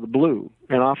come out of the blue,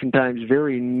 and oftentimes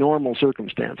very normal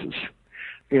circumstances.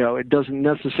 It doesn't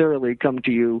necessarily come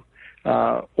to you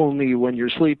only when you're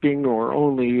sleeping, or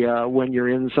only when you're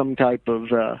in some type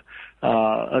of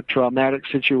a traumatic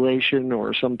situation,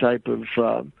 or some type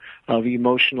of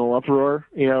emotional uproar.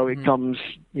 It comes,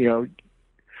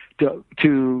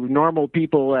 to normal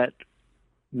people at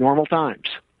normal times.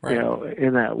 Right.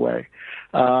 In that way.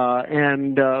 So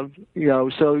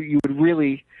you would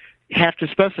really have to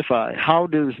specify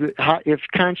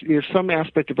if some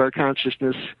aspect of our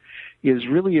consciousness is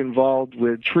really involved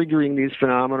with triggering these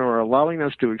phenomena or allowing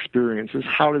us to experience this,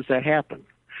 how does that happen?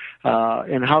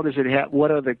 And how does it what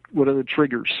are the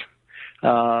triggers?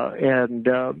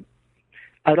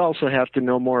 I'd also have to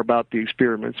know more about the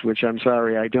experiments, which I'm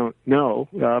sorry I don't know,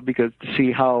 because to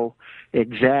see how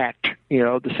exact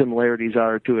the similarities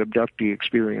are to abductee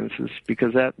experiences,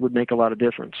 because that would make a lot of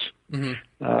difference.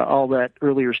 Mm-hmm. All that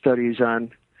earlier studies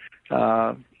on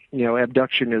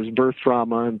abduction as birth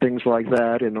trauma and things like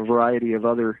that, and a variety of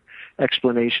other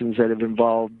explanations that have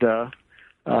involved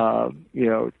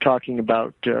talking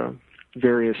about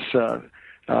various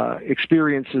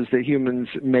experiences that humans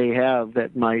may have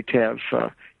that might have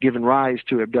given rise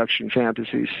to abduction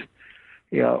fantasies.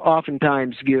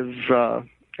 Oftentimes give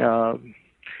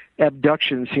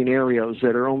abduction scenarios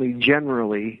that are only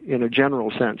generally, in a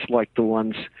general sense, like the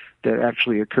ones that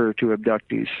actually occur to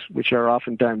abductees, which are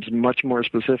oftentimes much more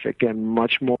specific and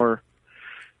much more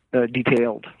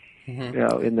detailed,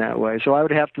 in that way. So I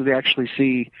would have to actually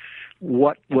see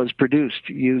what was produced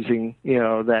using,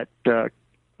 that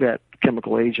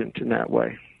chemical agent in that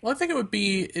way. Well, I think it would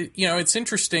be, it's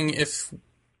interesting if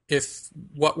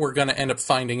what we're going to end up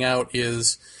finding out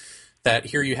is that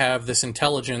here you have this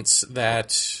intelligence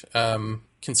that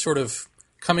can sort of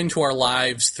come into our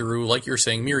lives through, like you're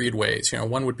saying, myriad ways.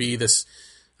 One would be this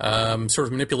sort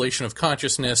of manipulation of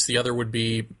consciousness. The other would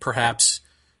be perhaps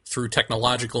through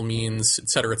technological means, et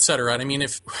cetera, et cetera. And I mean,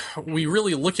 if we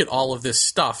really look at all of this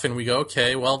stuff and we go,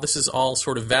 okay, well, this is all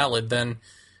sort of valid, then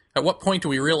at what point do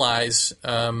we realize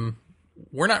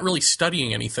we're not really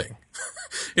studying anything?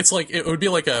 It's like, it would be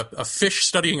like a fish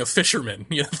studying a fisherman,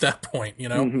 at that point,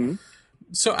 Mm-hmm.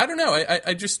 So I don't know.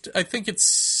 I think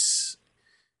it's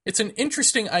an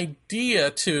interesting idea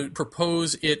to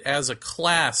propose it as a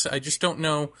class. I just don't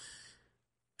know.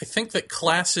 I think that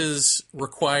classes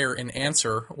require an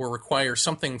answer or require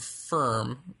something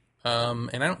firm,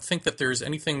 and I don't think that there's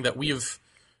anything that we have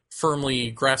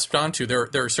firmly grasped onto. There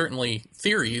are certainly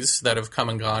theories that have come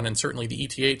and gone, and certainly the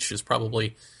ETH is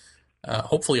probably,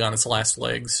 hopefully, on its last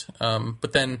legs.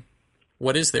 But then,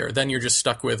 what is there? Then you're just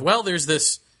stuck with, well, there's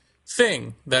this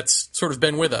thing that's sort of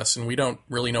been with us, and we don't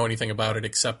really know anything about it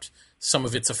except some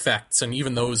of its effects, and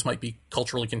even those might be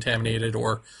culturally contaminated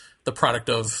or the product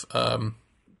of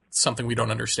something we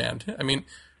don't understand. I mean,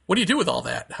 what do you do with all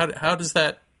that? How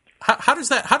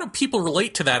do people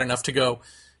relate to that enough to go,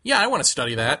 yeah, I want to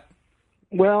study that?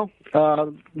 Well,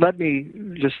 let me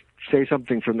just say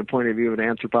something from the point of view of an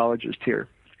anthropologist here.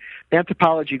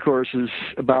 Anthropology courses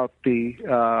about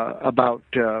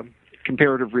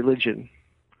comparative religion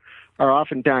are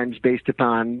oftentimes based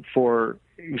upon, for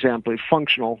example,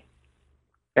 functional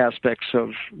aspects of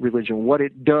religion, what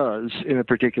it does in a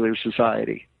particular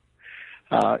society.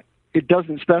 It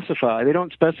doesn't specify. They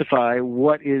don't specify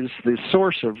what is the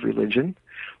source of religion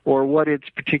or what its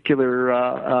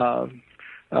particular,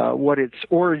 what its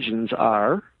origins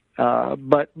are,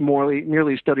 but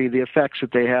merely study the effects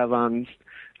that they have on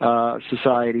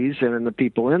societies and the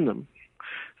people in them.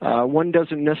 One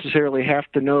doesn't necessarily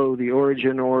have to know the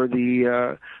origin or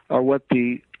what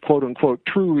the quote unquote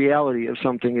true reality of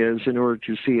something is in order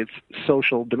to see its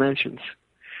social dimensions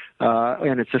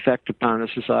and its effect upon a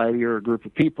society or a group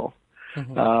of people.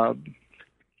 Mm-hmm.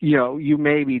 You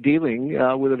may be dealing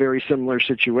with a very similar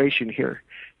situation here.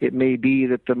 It may be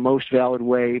that the most valid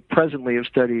way presently of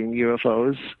studying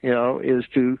UFOs, is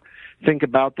to think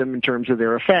about them in terms of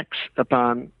their effects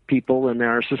upon people and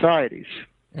their societies.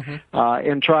 Mm-hmm.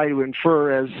 And try to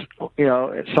infer as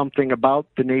something about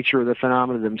the nature of the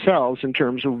phenomena themselves in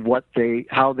terms of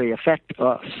how they affect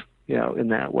us, in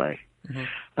that way.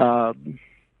 Mm-hmm.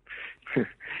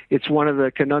 It's one of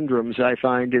the conundrums I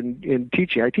find in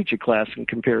teaching. I teach a class in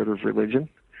comparative religion,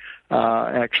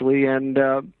 actually, and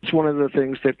it's one of the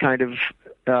things that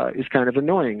is kind of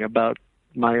annoying about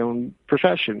my own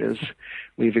profession is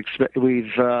we've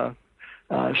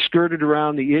skirted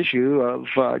around the issue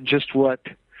of just what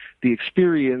the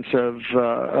experience of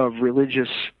religious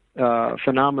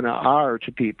phenomena are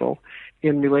to people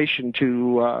in relation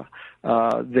to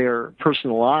their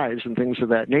personal lives and things of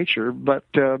that nature, but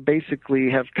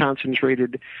basically have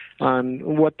concentrated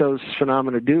on what those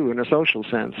phenomena do in a social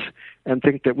sense and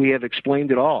think that we have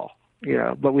explained it all.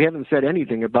 But we haven't said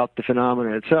anything about the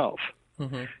phenomena itself.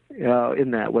 Mm-hmm.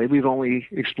 In that way, we've only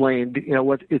explained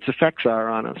what its effects are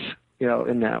on us.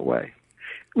 In that way,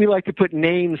 we like to put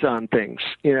names on things.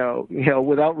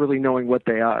 Without really knowing what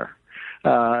they are,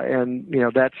 and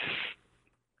that's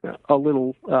a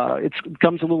little. It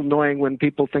becomes a little annoying when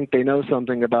people think they know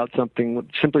something about something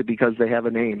simply because they have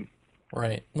a name.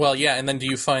 Right. Well, yeah, and then do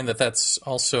you find that that's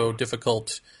also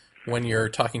difficult when you're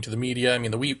talking to the media? I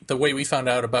mean, the way we found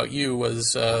out about you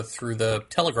was through the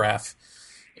Telegraph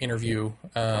interview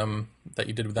that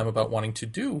you did with them about wanting to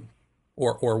do,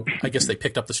 or I guess they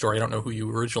picked up the story. I don't know who you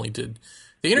originally did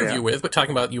the interview with, but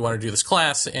talking about you want to do this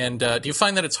class. And do you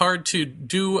find that it's hard to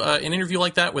do an interview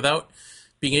like that without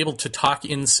being able to talk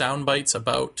in sound bites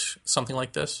about something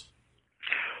like this?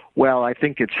 Well, I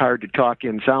think it's hard to talk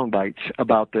in sound bites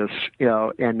about this,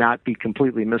 and not be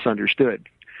completely misunderstood.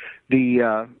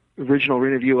 The original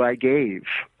interview I gave,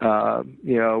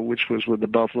 which was with the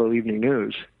Buffalo Evening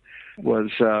News, was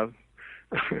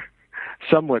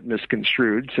somewhat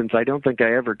misconstrued, since I don't think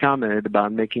I ever commented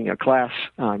about making a class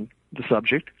on the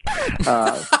subject.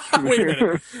 Wait a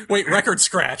minute. Wait, record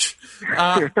scratch.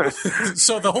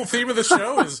 So the whole theme of the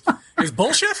show is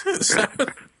bullshit?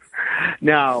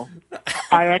 Now,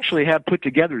 I actually have put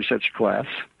together such a class.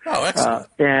 Oh, excellent.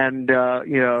 And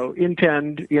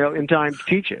intend, in time to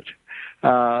teach it.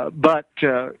 But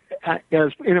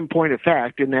as in a point of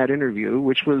fact, in that interview,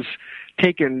 which was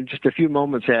taken just a few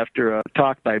moments after a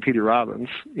talk by Peter Robbins,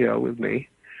 with me,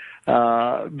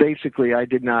 basically I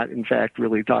did not, in fact,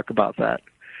 really talk about that.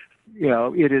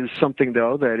 It is something,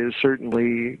 though, that is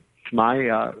certainly, to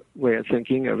my way of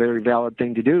thinking, a very valid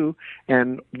thing to do,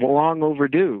 and long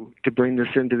overdue to bring this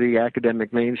into the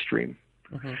academic mainstream.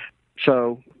 Mm-hmm.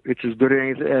 So it's as good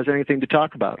as anything to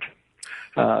talk about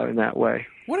in that way.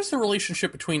 What is the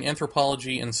relationship between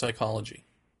anthropology and psychology?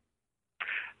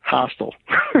 Hostile.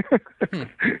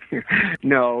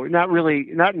 No, not really,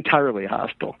 not entirely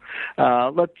hostile.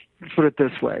 Let's put it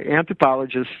this way.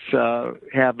 Anthropologists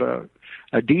have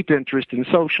a deep interest in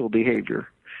social behavior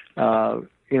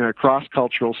in a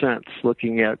cross-cultural sense,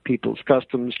 looking at people's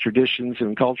customs, traditions,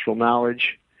 and cultural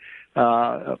knowledge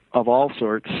of all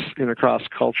sorts in a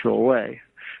cross-cultural way,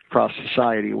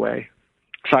 cross-society way.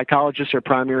 Psychologists are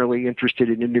primarily interested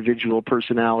in individual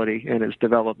personality and its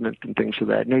development and things of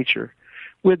that nature,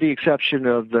 with the exception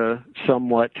of the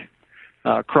somewhat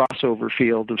crossover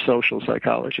field of social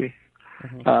psychology.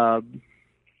 Mm-hmm.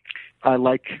 I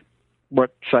like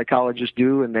what psychologists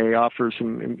do, and they offer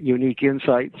some unique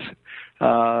insights,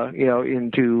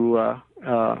 into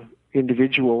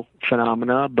individual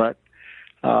phenomena. But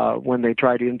when they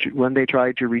try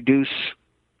to reduce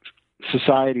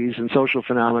societies and social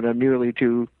phenomena merely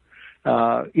to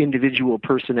individual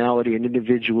personality and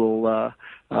individual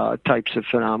types of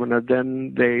phenomena,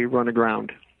 then they run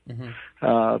aground.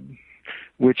 Mm-hmm.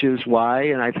 Which is why,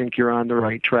 and I think you're on the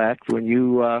right track, when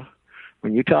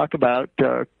you talk about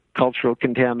cultural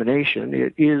contamination,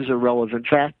 it is a relevant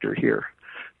factor here,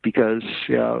 because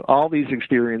all these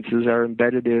experiences are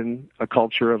embedded in a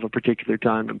culture of a particular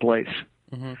time and place.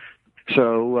 Mm-hmm.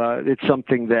 So it's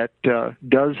something that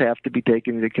does have to be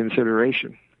taken into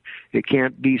consideration. It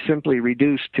can't be simply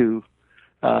reduced to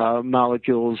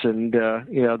molecules and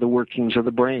the workings of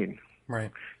the brain.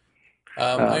 Right.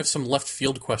 I have some left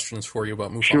field questions for you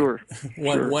about MUFON. Sure.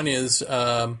 One is,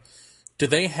 do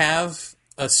they have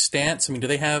a stance? I mean, do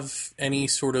they have any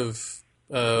sort of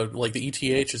like the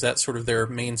ETH? Is that sort of their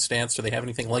main stance? Do they have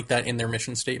anything like that in their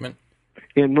mission statement?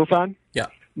 In MUFON? Yeah.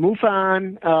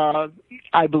 MUFON,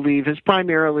 I believe, has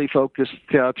primarily focused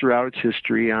throughout its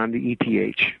history on the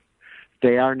ETH.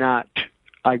 They are not,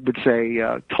 I would say,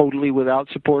 totally without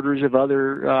supporters of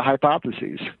other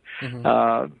hypotheses.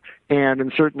 Mm-hmm.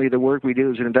 And certainly the work we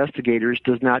do as investigators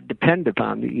does not depend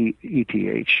upon the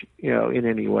ETH, in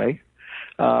any way.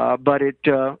 But it,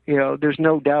 there's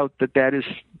no doubt that is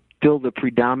still the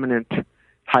predominant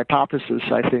hypothesis,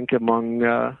 I think, among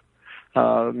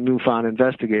MUFON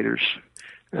investigators.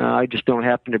 I just don't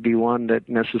happen to be one that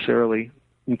necessarily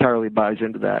entirely buys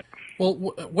into that. Well,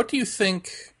 what do you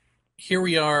think? Here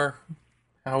we are,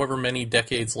 however many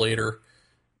decades later,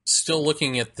 still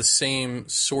looking at the same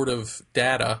sort of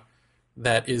data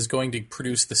that is going to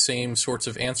produce the same sorts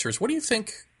of answers. What do you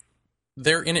think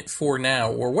they're in it for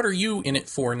now, or what are you in it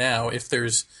for now if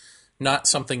there's not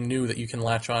something new that you can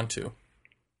latch onto?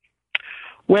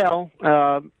 Well,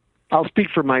 I'll speak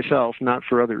for myself, not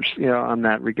for others, on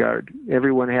that regard.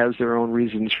 Everyone has their own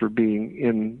reasons for being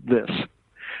in this.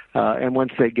 And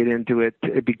once they get into it,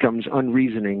 it becomes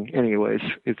unreasoning anyways.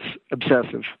 It's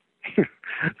obsessive.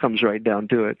 Comes right down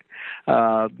to it.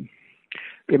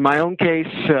 In my own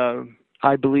case,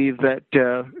 I believe that,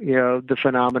 the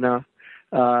phenomena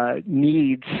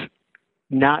needs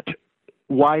not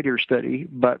wider study,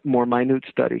 but more minute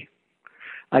study.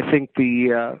 I think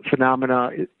the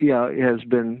phenomena has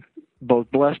been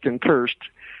both blessed and cursed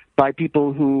by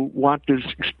people who want to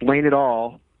explain it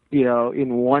all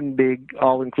in one big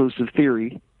all-inclusive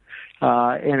theory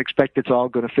and expect it's all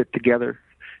going to fit together,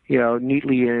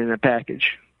 neatly in a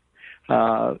package.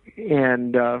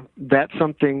 And that's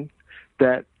something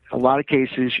that a lot of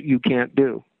cases you can't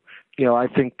do. I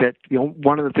think that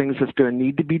one of the things that's going to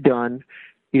need to be done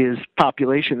is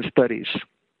population studies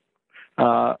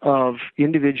of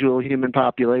individual human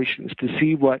populations to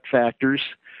see what factors,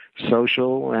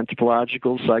 social,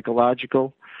 anthropological,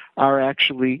 psychological, are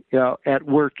actually at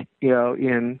work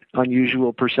in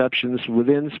unusual perceptions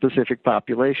within specific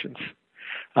populations.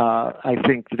 I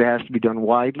think that has to be done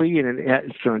widely, and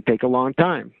it's going to take a long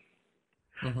time.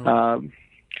 Mm-hmm.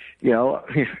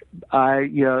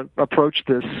 I approach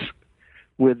this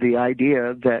with the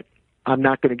idea that I'm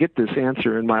not going to get this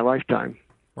answer in my lifetime.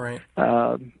 Right.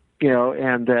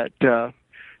 And that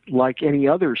like any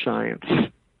other science,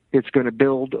 it's going to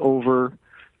build over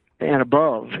and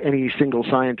above any single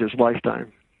scientist's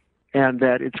lifetime, and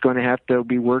that it's going to have to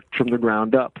be worked from the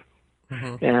ground up.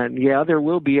 Mm-hmm. And there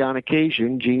will be on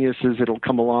occasion geniuses that'll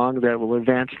come along that will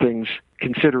advance things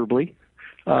considerably.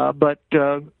 But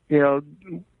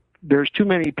there's too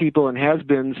many people, and has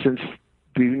been since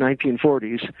the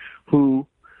 1940s, who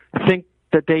think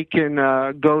that they can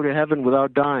go to heaven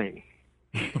without dying.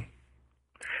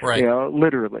 Right.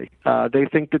 Literally. They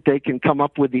think that they can come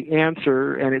up with the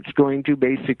answer, and it's going to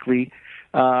basically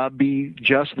be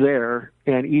just there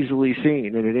and easily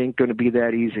seen, and it ain't going to be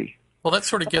that easy. Well, that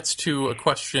sort of gets to a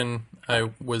question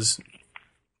I was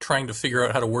trying to figure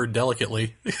out how to word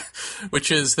delicately,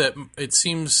 which is that it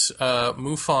seems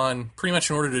MUFON, pretty much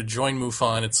in order to join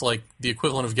MUFON, it's like the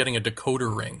equivalent of getting a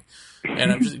decoder ring.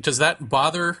 And does that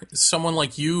bother someone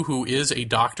like you, who is a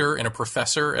doctor and a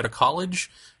professor at a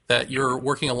college, that you're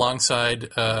working alongside,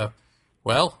 some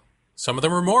of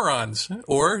them are morons?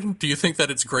 Or do you think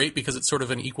that it's great because it's sort of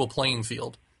an equal playing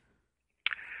field?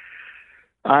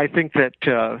 I think that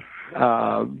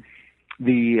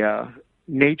the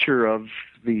nature of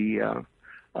the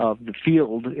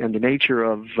field and the nature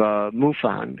of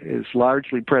MUFON is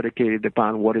largely predicated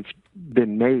upon what it's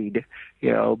been made,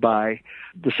 by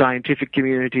the scientific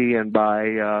community and by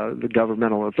the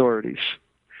governmental authorities.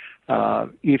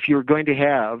 If you're going to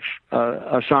have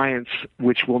a science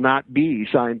which will not be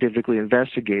scientifically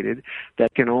investigated,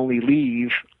 that can only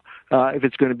leave, if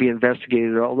it's going to be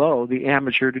investigated, although the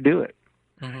amateur to do it.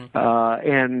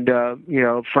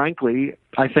 Mm-hmm. Frankly,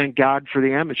 I thank God for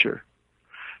the amateur.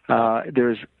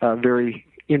 There's a very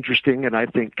interesting and I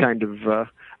think kind of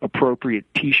appropriate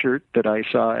T-shirt that I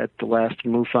saw at the last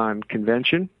MUFON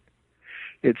convention.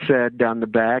 It said on the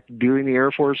back, "Doing the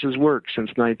Air Force's work since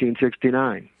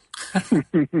 1969."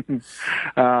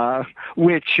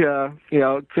 Which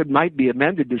might be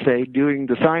amended to say "doing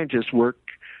the scientist's work,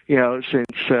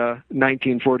 since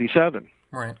 1947."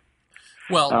 Right.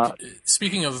 Well,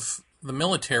 speaking of the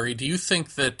military, do you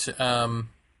think that?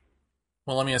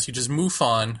 Let me ask you: does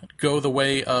MUFON go the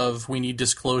way of we need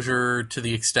disclosure to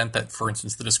the extent that, for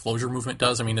instance, the disclosure movement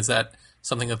does? I mean, is that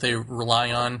something that they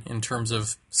rely on in terms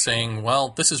of saying, well,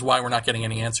 this is why we're not getting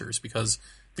any answers, because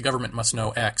the government must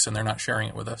know X and they're not sharing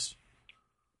it with us?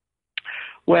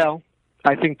 Well,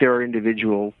 I think there are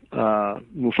individual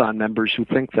MUFON members who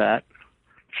think that.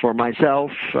 For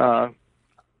myself,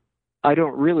 I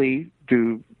don't really,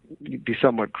 to be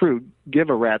somewhat crude, give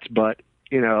a rat's butt,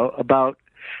 about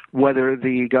whether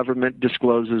the government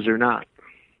discloses or not.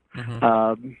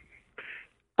 Mm-hmm.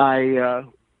 I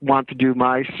want to do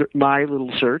my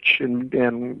little search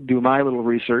and do my little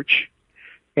research,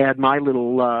 add my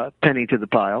little penny to the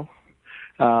pile.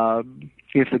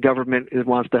 If the government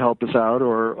wants to help us out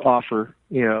or offer,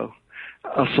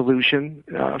 a solution,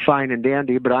 fine and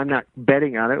dandy, but I'm not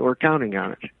betting on it or counting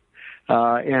on it.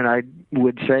 And I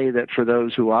would say that for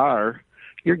those who are,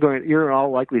 you're in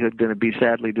all likelihood going to be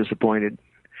sadly disappointed.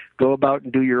 Go about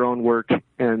and do your own work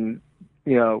and,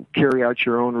 carry out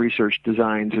your own research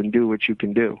designs and do what you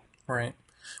can do. Right.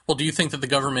 Well, do you think that the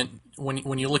government,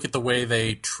 when you look at the way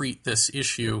they treat this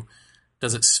issue,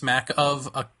 does it smack of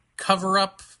a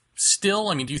cover-up still?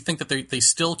 I mean, do you think that they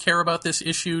still care about this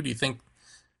issue? Do you think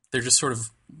they're just sort of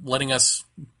letting us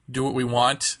do what we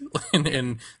want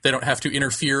and they don't have to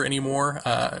interfere anymore?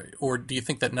 Or do you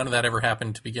think that none of that ever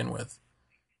happened to begin with?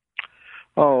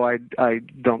 Oh, I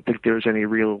don't think there's any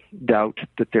real doubt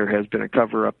that there has been a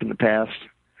cover-up in the past.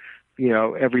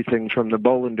 Everything from the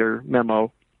Bolander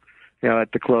memo,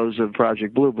 at the close of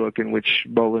Project Blue Book, in which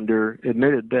Bolander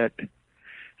admitted that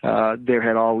there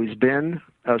had always been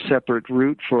a separate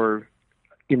route for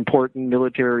important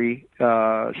military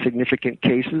significant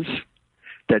cases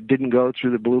that didn't go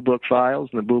through the Blue Book files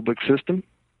and the Blue Book system.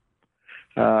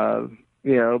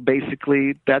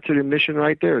 Basically, that's an admission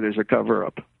right there. There's a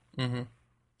cover-up. Mm-hmm.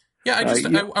 Yeah, I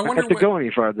wonder. I don't have to go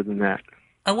any farther than that.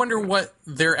 I wonder what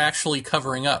they're actually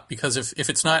covering up, because if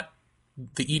it's not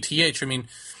the ETH, I mean,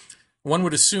 one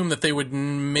would assume that they would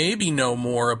maybe know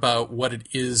more about what it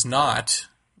is not.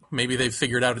 Maybe they've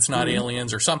figured out it's not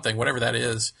aliens or something, whatever that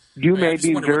is. You may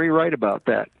be very right about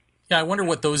that. Yeah, I wonder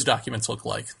what those documents look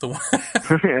like.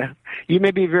 Yeah. You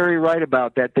may be very right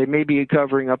about that. They may be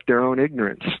covering up their own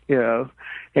ignorance,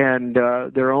 and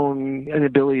their own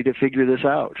inability to figure this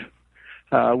out,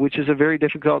 which is a very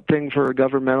difficult thing for a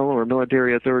governmental or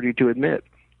military authority to admit.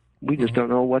 We just don't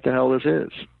know what the hell this is.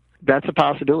 That's a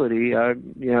possibility.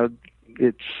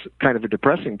 It's kind of a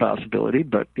depressing possibility,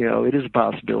 but, it is a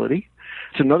possibility.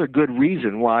 It's another good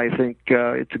reason why I think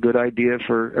it's a good idea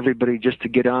for everybody just to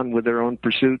get on with their own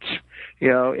pursuits,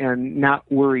 and not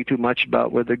worry too much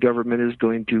about whether the government is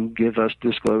going to give us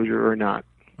disclosure or not,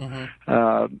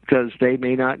 because they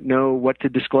may not know what to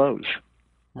disclose.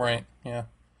 Right, yeah.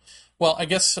 Well, I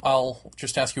guess I'll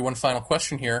just ask you one final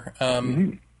question here.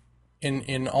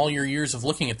 In all your years of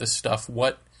looking at this stuff,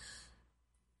 what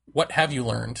have you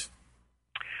learned?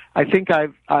 I think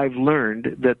I've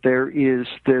learned that there is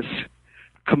this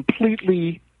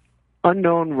completely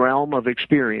unknown realm of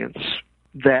experience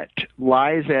that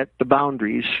lies at the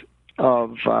boundaries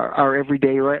of our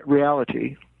everyday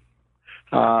reality,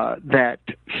 that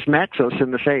smacks us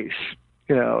in the face,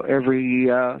 every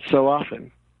so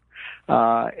often,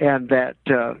 and that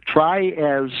try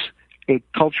as a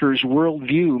culture's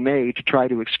worldview may to try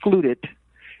to exclude it,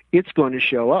 it's going to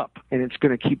show up, and it's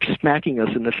going to keep smacking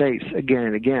us in the face again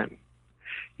and again.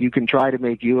 You can try to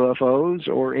make UFOs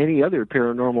or any other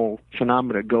paranormal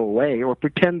phenomena go away or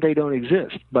pretend they don't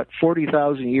exist, but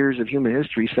 40,000 years of human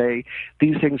history say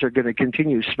these things are going to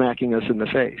continue smacking us in the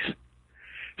face.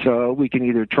 So we can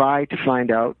either try to find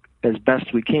out as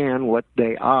best we can what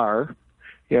they are,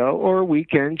 or we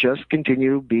can just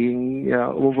continue being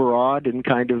overawed and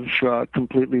kind of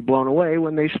completely blown away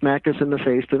when they smack us in the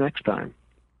face the next time.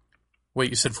 Wait,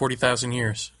 you said 40,000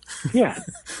 years? Yeah.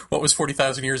 What was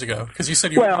 40,000 years ago? Because you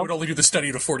said you would only do the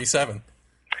study to 47.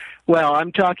 Well,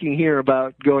 I'm talking here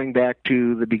about going back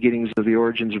to the beginnings of the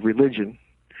origins of religion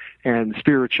and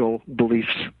spiritual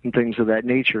beliefs and things of that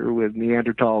nature with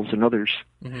Neanderthals and others.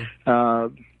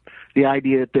 The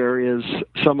idea that there is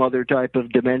some other type of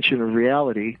dimension of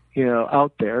reality,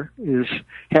 out there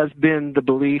has been the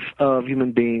belief of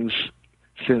human beings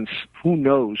since who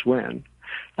knows when.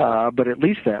 But at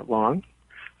least that long.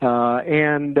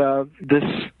 And this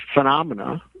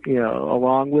phenomena,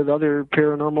 along with other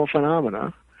paranormal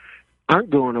phenomena, aren't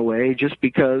going away just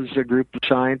because a group of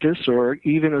scientists or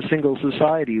even a single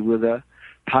society with a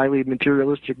highly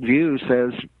materialistic view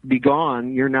says, be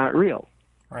gone, you're not real.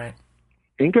 Right.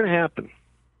 Ain't going to happen.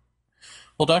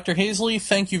 Well, Dr. Hazley,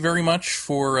 thank you very much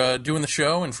for doing the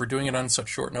show and for doing it on such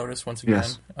short notice once again.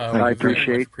 Yes. I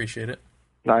appreciate it.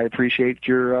 I appreciate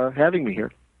your having me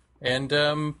here. And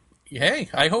hey,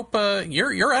 I hope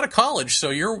you're out of college, so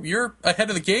you're ahead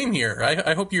of the game here.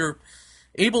 I hope you're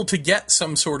able to get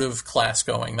some sort of class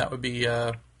going. That would be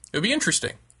it would be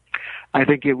interesting. I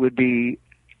think it would be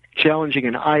challenging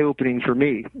and eye-opening for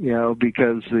me,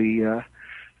 because the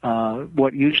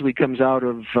what usually comes out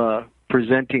of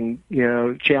presenting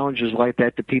challenges like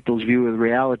that to people's view of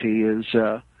reality is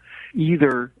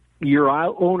either your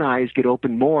own eyes get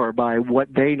opened more by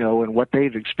what they know and what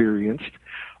they've experienced,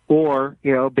 or,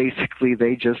 basically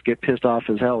they just get pissed off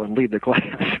as hell and leave the class.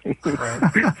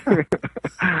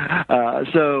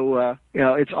 So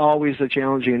it's always a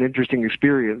challenging and interesting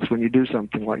experience when you do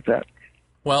something like that.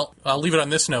 Well, I'll leave it on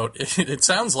this note. It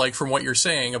sounds like, from what you're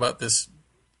saying about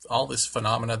all this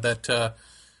phenomena, that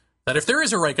if there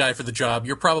is a right guy for the job,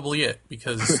 you're probably it,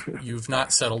 because you've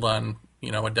not settled on,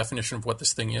 a definition of what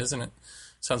this thing is, and it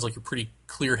sounds like you're pretty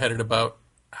clear-headed about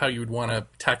how you would want to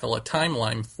tackle a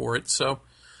timeline for it. So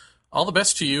all the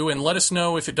best to you, and let us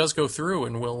know if it does go through,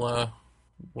 and we'll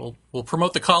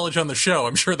promote the college on the show.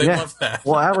 I'm sure they love that.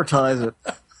 We'll advertise it.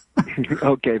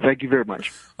 Okay, thank you very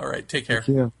much. All right, take care.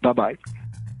 Bye-bye.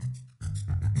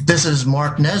 This is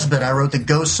Mark Nesbitt. I wrote The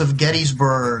Ghosts of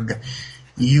Gettysburg.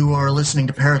 You are listening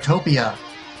to Paratopia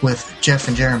with Jeff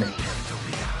and Jeremy.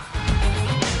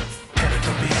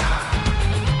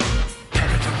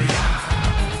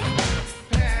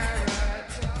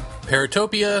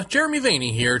 Paratopia, Jeremy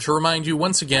Vaney here to remind you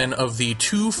once again of the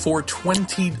 2 for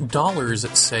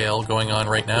 $20 sale going on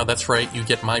right now. That's right, you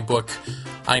get my book,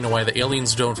 I Know Why the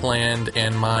Aliens Don't Land,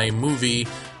 and my movie,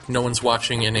 No One's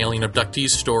Watching an Alien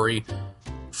Abductees Story,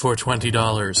 for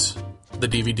 $20. The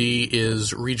DVD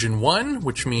is Region 1,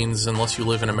 which means unless you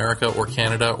live in America or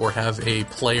Canada or have a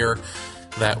player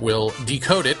that will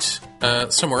decode it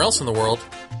somewhere else in the world,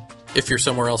 if you're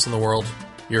somewhere else in the world,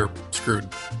 you're screwed.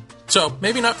 So,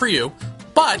 maybe not for you,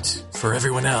 but for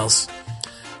everyone else.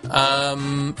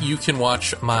 You can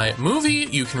watch my movie,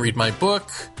 you can read my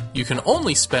book, you can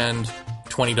only spend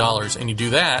 $20, and you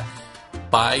do that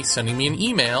by sending me an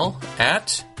email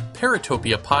at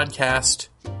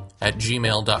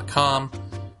paratopiapodcast@gmail.com,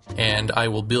 and I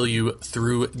will bill you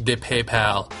through the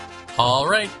PayPal. All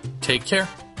right, take care.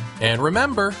 And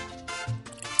remember,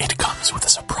 it comes with a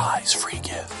surprise free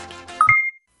gift.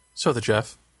 So the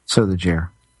Jeff. So the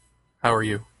Jer. How are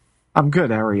you? I'm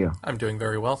good. How are you? I'm doing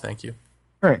very well, thank you.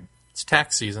 Great. It's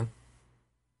tax season.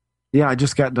 Yeah, I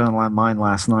just got done mine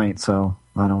last night, so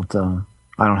I don't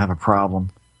have a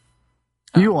problem.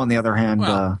 You, on the other hand,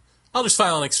 well, I'll just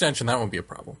file an extension. That won't be a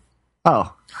problem.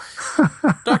 Oh.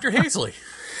 Dr. Hazley.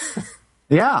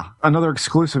 Yeah, another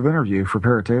exclusive interview for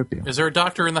Paratopia. Is there a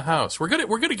doctor in the house? We're good at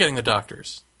getting the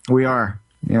doctors. We are,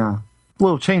 yeah. A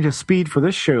little change of speed for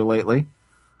this show lately.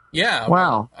 Yeah.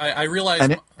 Wow. Well, I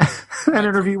realized... An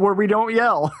interview where we don't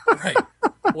yell. Right.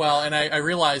 Well, and I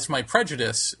realized my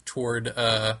prejudice toward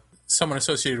someone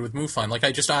associated with MUFON. Like,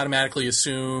 I just automatically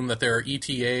assume that they're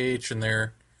ETH and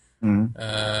they're,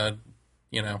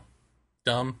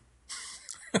 dumb.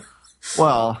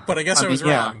 Well, but I guess I was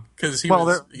wrong, because he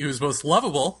was both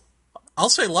lovable. I'll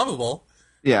say lovable.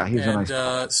 Yeah, he's and,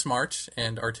 a nice smart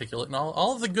and articulate and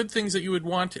all of the good things that you would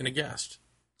want in a guest.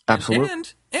 Absolutely.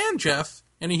 And Jeff,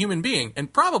 and a human being,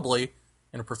 and probably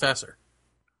in a professor.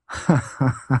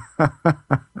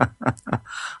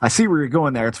 I see where you're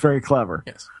going there. It's very clever.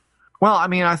 Yes. Well, I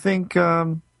mean, I think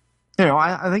I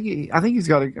think he's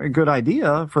got a good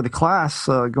idea for the class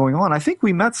going on. I think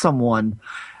we met someone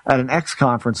at an X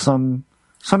conference some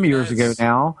years ago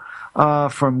now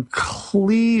from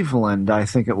Cleveland. I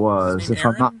think it was, if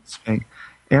I'm not mistaken.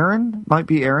 Aaron might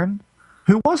be Aaron,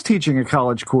 who was teaching a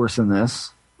college course in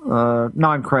this,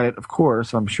 non-credit, of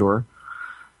course, I'm sure,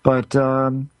 but.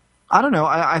 I don't know.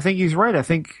 I think he's right. I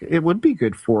think it would be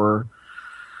good for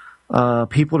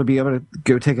people to be able to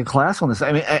go take a class on this.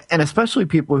 I mean, and especially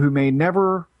people who may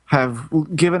never have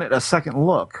given it a second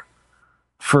look.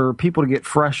 For people to get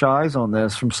fresh eyes on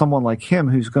this from someone like him,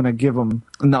 who's going to give them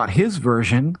not his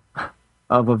version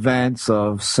of events,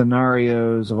 of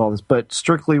scenarios, of all this, but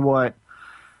strictly what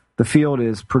the field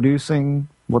is producing,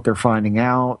 what they're finding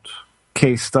out,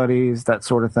 case studies, that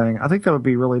sort of thing. I think that would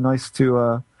be really nice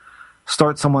to.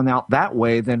 Start someone out that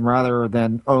way, then rather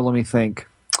than, let me think,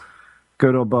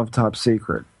 go to Above Top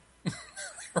Secret.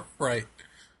 Right.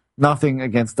 Nothing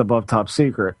against Above Top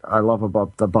Secret. I love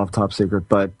Above Top Secret,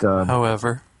 but...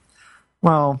 however...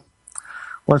 Well,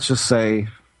 let's just say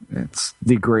it's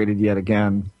degraded yet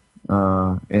again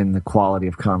in the quality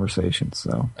of conversation.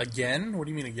 So Again? What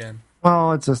do you mean again?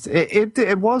 Well, it's just...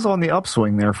 It was on the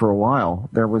upswing there for a while.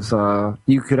 There was...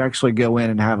 you could actually go in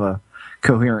and have a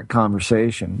coherent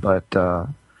conversation, but I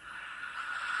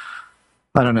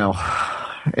don't know.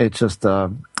 It's just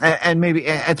and maybe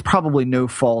it's probably no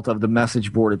fault of the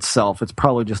message board itself. It's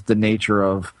probably just the nature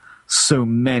of so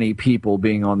many people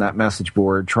being on that message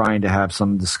board trying to have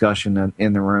some discussion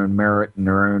in their own merit and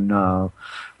their own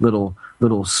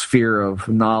little sphere of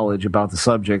knowledge about the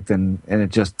subject, and it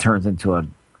just turns into a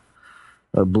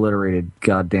obliterated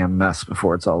goddamn mess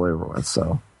before it's all over with.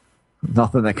 So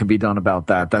nothing that can be done about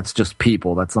that. That's just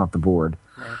people. That's not the board.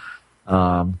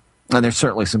 Right. And there's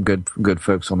certainly some good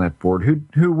folks on that board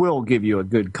who will give you a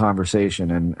good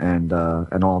conversation and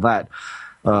all that.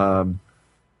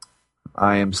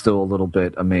 I am still a little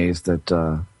bit amazed that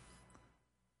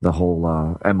the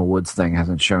whole Emma Woods thing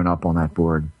hasn't shown up on that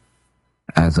board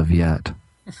as of yet.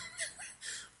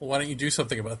 Well, why don't you do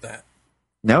something about that?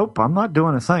 Nope, I'm not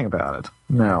doing a thing about it.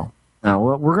 No.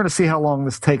 Well, we're going to see how long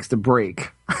this takes to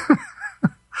break.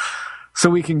 So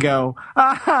we can go,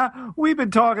 we've been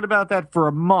talking about that for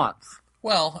a month.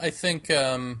 Well, I think,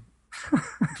 do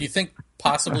you think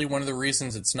possibly one of the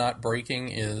reasons it's not breaking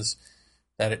is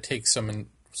that it takes some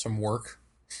work?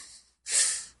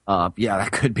 Yeah,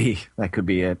 that could be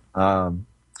it.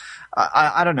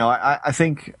 I don't know. I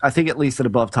think at least at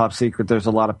Above Top Secret, there's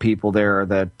a lot of people there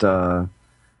that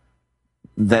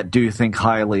do think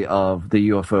highly of the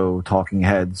UFO talking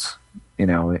heads. You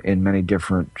know, in many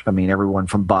different, I mean, everyone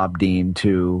from Bob Dean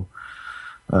to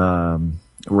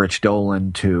Rich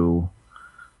Dolan to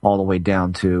all the way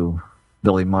down to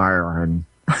Billy Meyer and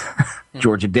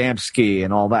George Adamski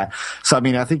and all that. So, I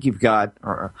mean, I think you've got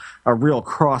a real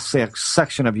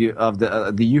cross-section of the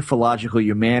ufological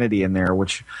humanity in there,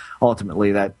 which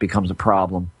ultimately that becomes a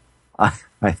problem, I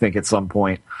think, at some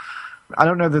point. I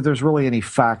don't know that there's really any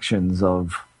factions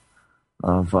of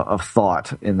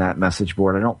thought in that message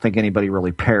board. I don't think anybody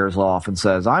really pairs off and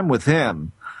says, I'm with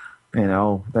him, You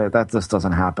know, that just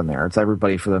doesn't happen there. It's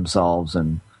everybody for themselves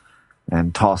and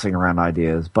tossing around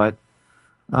ideas. But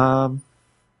like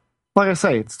I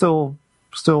say, it's still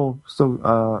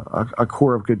a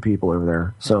core of good people over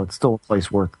there. So it's still a place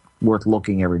worth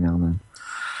looking every now and then.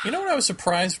 You know what I was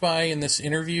surprised by in this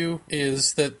interview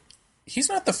is that he's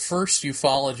not the first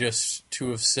ufologist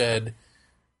to have said,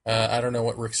 I don't know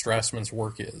what Rick Strassman's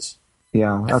work is.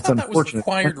 Yeah, that's unfortunate. That was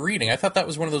required reading. I thought that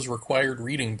was one of those required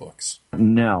reading books.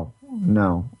 No.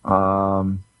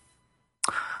 Well,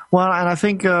 and I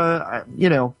think, you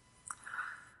know,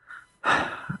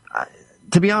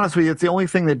 to be honest with you, it's the only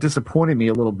thing that disappointed me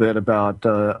a little bit about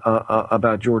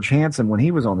George Hansen when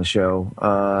he was on the show.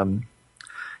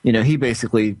 You know, he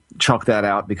basically chucked that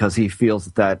out because he feels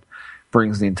that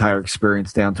brings the entire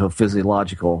experience down to a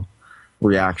physiological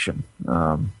reaction,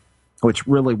 which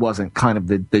really wasn't kind of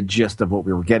the gist of what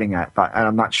we were getting at. And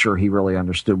I'm not sure he really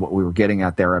understood what we were getting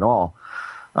at there at all.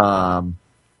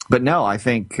 But no, I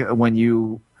think when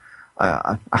you,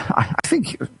 I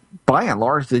think by and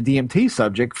large, the DMT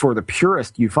subject for the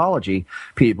purist ufology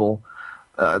people,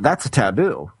 that's a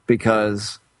taboo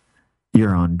because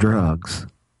you're on drugs.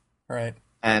 Right.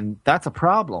 And that's a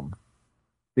problem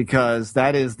because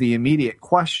that is the immediate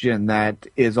question that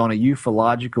is on a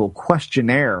ufological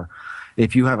questionnaire.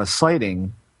 If you have a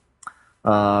sighting,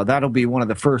 that'll be one of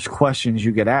the first questions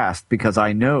you get asked because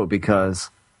I've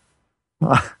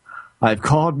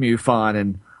called MUFON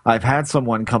and I've had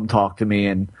someone come talk to me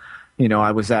and, you know,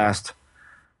 I was asked,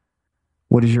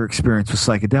 what is your experience with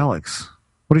psychedelics?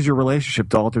 What is your relationship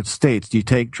to altered states? Do you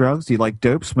take drugs? Do you like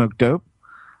dope, smoke dope?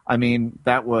 I mean,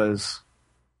 that was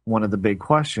one of the big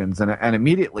questions. And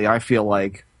immediately I feel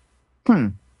like,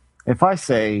 if I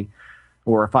say,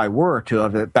 or if I were to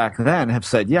have back then have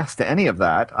said yes to any of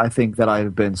that, I think that I'd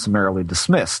have been summarily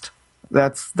dismissed.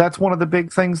 That's one of the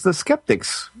big things the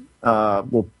skeptics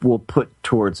will put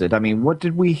towards it. I mean, what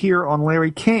did we hear on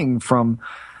Larry King from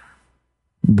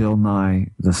Bill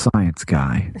Nye the Science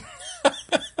Guy?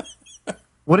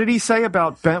 What did he say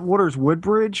about Bentwaters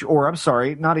Woodbridge? Or, I'm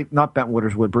sorry, not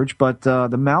Bentwaters Woodbridge, but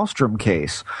the Maelstrom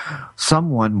case.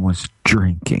 Someone was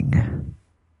drinking.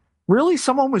 Really?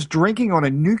 Someone was drinking on a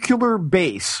nuclear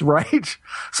base, right?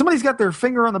 Somebody's got their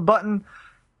finger on the button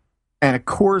and a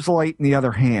Coors Light in the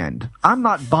other hand. I'm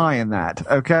not buying that,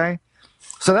 okay?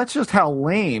 So that's just how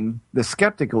lame the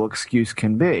skeptical excuse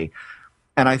can be.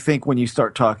 And I think when you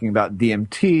start talking about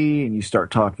DMT and you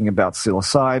start talking about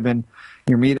psilocybin,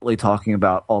 you're immediately talking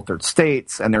about altered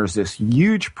states, and there's this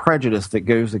huge prejudice that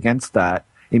goes against that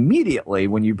immediately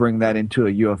when you bring that into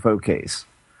a UFO case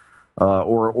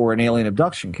or an alien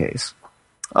abduction case.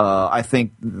 I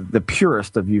think the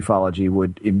purist of ufology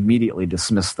would immediately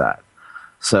dismiss that.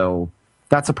 So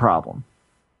that's a problem.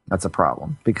 That's a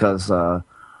problem because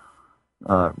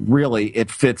really it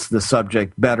fits the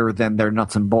subject better than their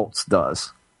nuts and bolts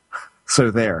does. So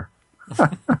there.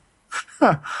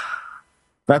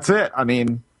 That's it. I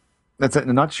mean, that's it in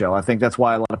a nutshell. I think that's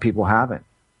why a lot of people haven't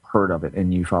heard of it in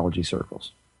ufology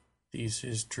circles. This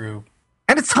is true.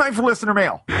 And it's time for listener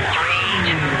mail.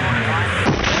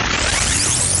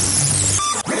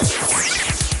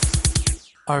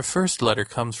 Our first letter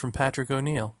comes from Patrick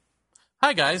O'Neill.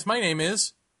 Hi, guys. My name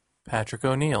is Patrick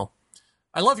O'Neill.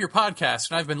 I love your podcast,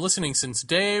 and I've been listening since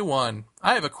day one.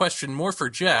 I have a question more for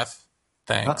Jeff.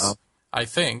 Thanks. Uh-oh. I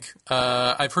think.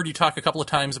 I've heard you talk a couple of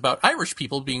times about Irish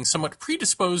people being somewhat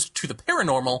predisposed to the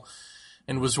paranormal,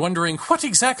 and was wondering what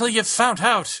exactly you've found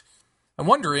out. I'm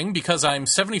wondering because I'm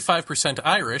 75%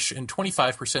 Irish and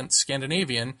 25%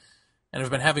 Scandinavian, and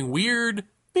have been having weird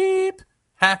beep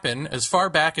happen as far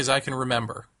back as I can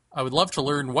remember. I would love to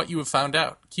learn what you have found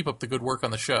out. Keep up the good work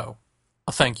on the show.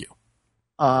 Thank you.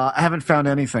 I haven't found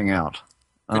anything out.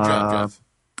 Good job, Jeff.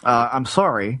 I'm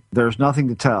sorry. There's nothing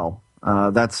to tell.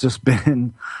 That's just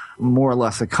been more or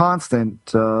less a constant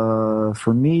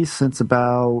for me since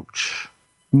about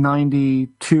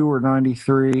 92 or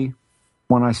 93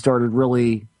 when I started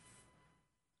really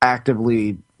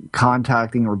actively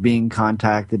contacting or being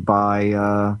contacted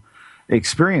by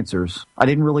experiencers. I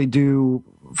didn't really do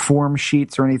form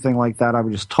sheets or anything like that. I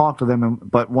would just talk to them.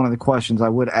 But one of the questions I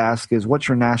would ask is, what's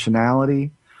your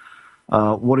nationality?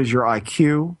 What is your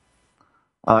IQ?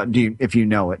 If you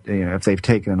know it, if they've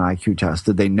taken an IQ test,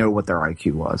 did they know what their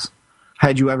IQ was?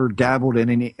 Had you ever dabbled in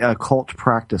any occult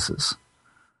practices?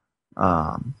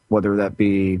 Whether that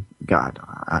be, God,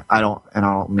 I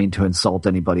don't mean to insult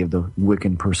anybody of the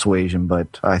Wiccan persuasion,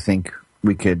 but I think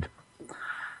we could,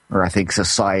 or I think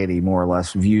society more or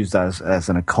less views that as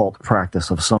an occult practice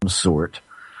of some sort.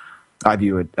 I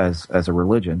view it as a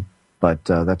religion, but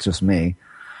that's just me.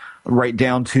 right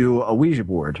down to a Ouija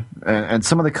board. And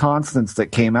some of the constants that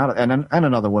came out, and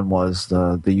another one was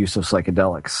the use of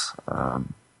psychedelics,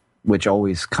 which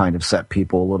always kind of set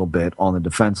people a little bit on the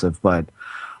defensive, but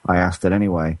I asked it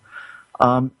anyway.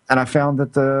 And I found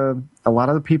that a lot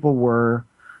of the people were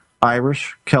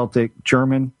Irish, Celtic,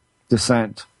 German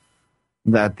descent,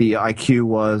 that the IQ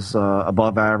was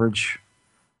above average,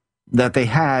 that they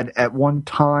had at one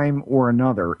time or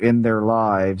another in their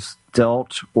lives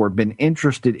dealt or been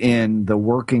interested in the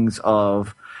workings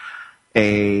of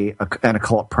an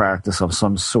occult practice of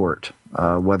some sort,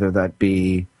 whether that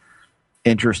be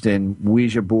interest in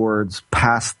Ouija boards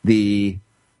past the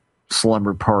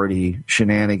slumber party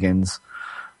shenanigans,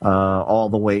 all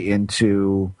the way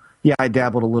into, I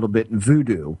dabbled a little bit in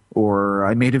voodoo, or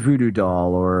I made a voodoo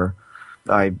doll, or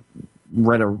I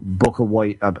read a book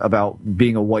about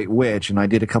being a white witch, and I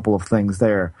did a couple of things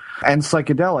there. And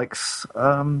psychedelics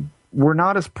were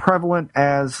not as prevalent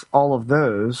as all of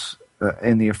those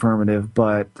in the affirmative,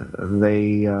 but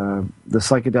the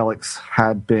psychedelics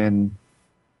had been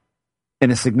in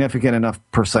a significant enough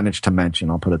percentage to mention.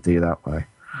 I'll put it to you that way.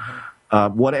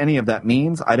 What any of that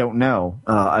means, I don't know.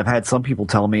 I've had some people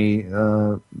tell me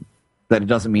that it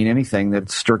doesn't mean anything, that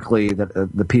it's strictly that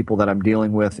the people that I'm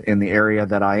dealing with in the area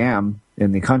that I am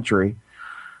in the country,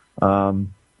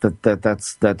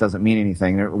 that doesn't mean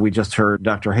anything. We just heard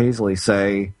Dr. Hazley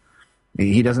say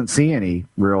he doesn't see any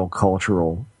real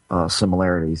cultural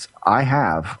similarities. I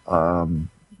have.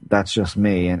 That's just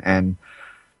me. And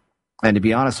to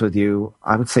be honest with you,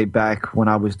 I would say back when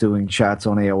I was doing chats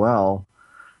on AOL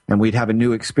and we'd have a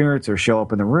new experiencer show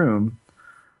up in the room,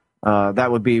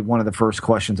 that would be one of the first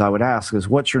questions I would ask is,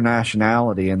 what's your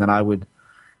nationality? And then I would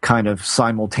kind of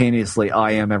simultaneously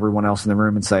I am everyone else in the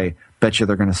room and say, bet you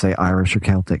they're going to say Irish or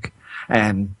Celtic.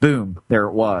 And boom, there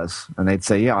it was. And they'd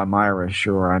say, yeah, I'm Irish,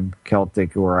 or I'm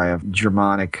Celtic, or I have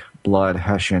Germanic blood,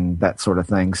 Hessian, that sort of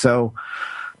thing. So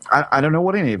I don't know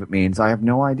what any of it means. I have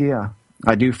no idea.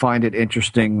 I do find it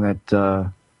interesting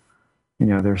that,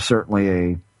 there's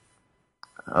certainly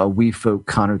a wee folk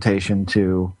connotation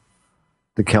to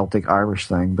the Celtic Irish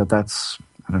thing, but that's,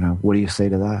 I don't know, what do you say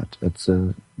to that? It's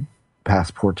a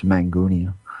passport to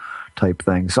Mangunia type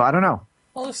thing. So I don't know.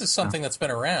 Well, this is something that's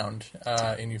been around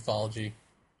in ufology.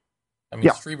 I mean,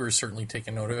 Strieber's certainly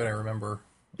taken note of it. I remember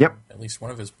at least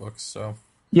one of his books. So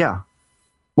yeah.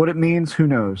 What it means, who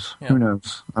knows? Yeah. Who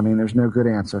knows? I mean, there's no good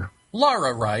answer.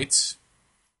 Laura writes,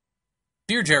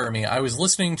 Dear Jeremy, I was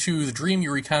listening to the dream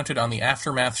you recounted on the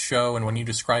Aftermath show, and when you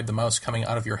described the mouse coming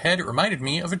out of your head, it reminded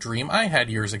me of a dream I had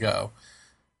years ago.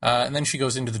 And then she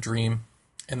goes into the dream,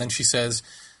 and then she says,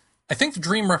 I think the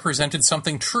dream represented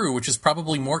something true, which is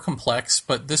probably more complex,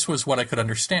 but this was what I could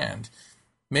understand.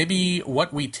 Maybe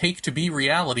what we take to be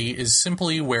reality is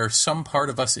simply where some part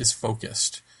of us is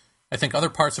focused. I think other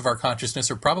parts of our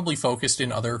consciousness are probably focused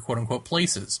in other quote-unquote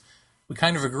places. We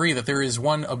kind of agree that there is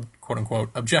one,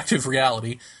 quote-unquote, objective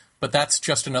reality, but that's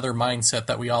just another mindset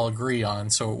that we all agree on,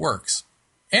 so it works.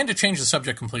 And to change the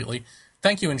subject completely,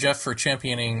 thank you and Jeff for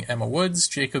championing Emma Woods.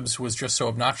 Jacobs was just so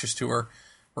obnoxious to her,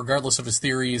 regardless of his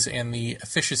theories and the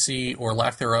efficacy or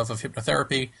lack thereof of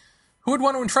hypnotherapy. Who would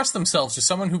want to entrust themselves to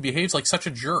someone who behaves like such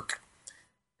a jerk?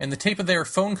 In the tape of their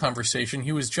phone conversation,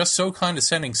 he was just so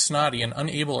condescending, snotty, and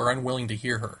unable or unwilling to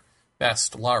hear her.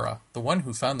 Best, Lara, the one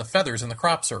who found the feathers in the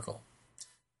crop circle.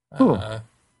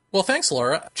 Well, thanks,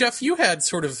 Laura. Jeff, you had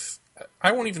sort of,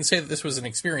 I won't even say that this was an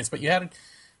experience, but you had an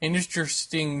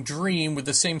interesting dream with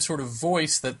the same sort of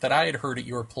voice that I had heard at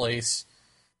your place.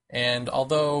 And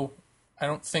although I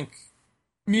don't think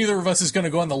neither of us is going to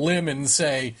go on the limb and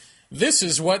say, this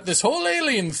is what this whole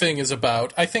alien thing is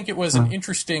about, I think it was an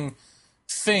interesting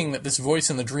thing that this voice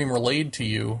in the dream relayed to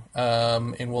you,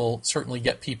 and will certainly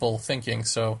get people thinking,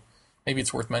 so maybe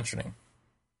it's worth mentioning.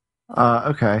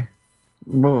 Okay.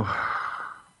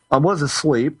 I was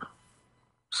asleep,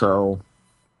 so,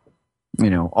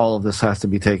 all of this has to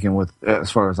be taken with,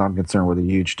 as far as I'm concerned, with a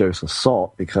huge dose of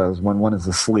salt, because when one is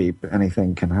asleep,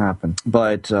 anything can happen.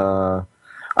 But I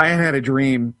had a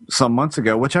dream some months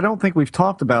ago, which I don't think we've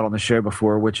talked about on the show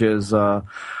before, which is the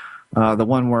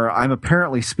one where I'm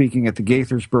apparently speaking at the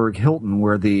Gaithersburg Hilton,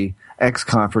 where the X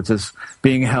conference is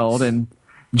being held, and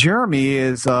Jeremy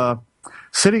is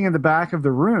sitting in the back of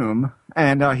the room,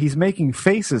 and he's making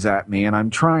faces at me, and I'm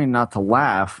trying not to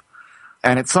laugh.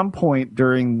 And at some point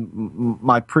during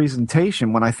my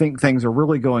presentation, when I think things are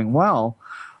really going well,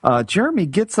 Jeremy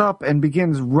gets up and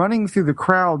begins running through the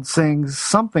crowd saying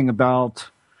something about,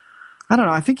 I don't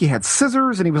know, I think he had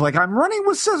scissors, and he was like, I'm running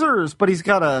with scissors, but he's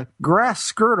got a grass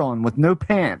skirt on with no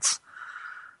pants.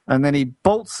 And then he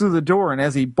bolts through the door, and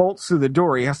as he bolts through the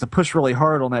door, he has to push really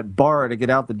hard on that bar to get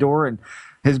out the door, and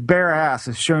his bare ass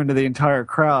is shown to the entire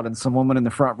crowd, and some woman in the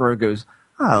front row goes,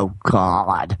 "Oh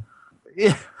God!"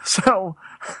 Yeah, so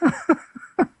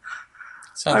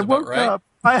Sounds I woke about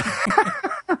right.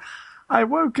 up. I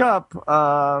woke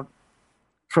up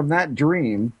from that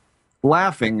dream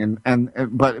laughing and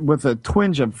but with a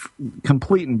twinge of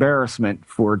complete embarrassment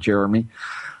for Jeremy.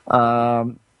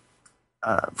 For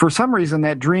some reason,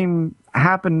 that dream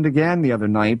happened again the other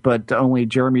night, but only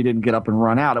Jeremy didn't get up and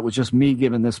run out. It was just me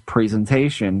giving this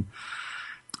presentation.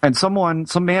 And some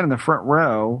man in the front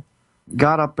row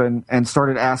got up and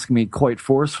started asking me quite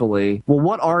forcefully, well,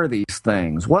 what are these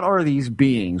things? What are these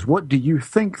beings? What do you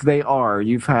think they are?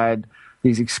 You've had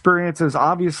these experiences.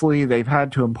 Obviously, they've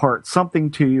had to impart something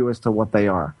to you as to what they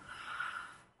are.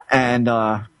 And,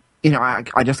 I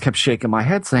just kept shaking my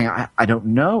head saying, I don't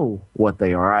know what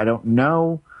they are. I don't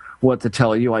know what to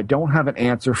tell you. I don't have an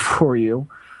answer for you.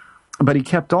 But he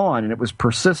kept on, and it was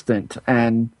persistent.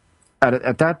 And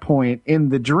at that point in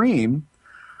the dream,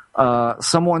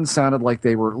 someone sounded like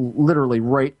they were literally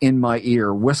right in my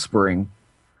ear whispering.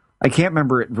 I can't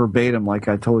remember it verbatim like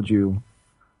I told you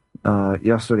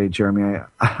yesterday, Jeremy.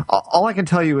 All I can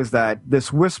tell you is that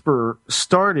this whisper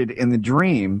started in the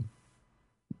dream,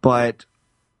 but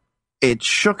it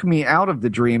shook me out of the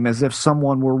dream as if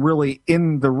someone were really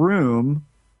in the room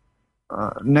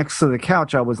next to the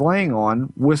couch I was laying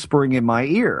on, whispering in my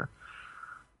ear.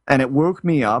 And it woke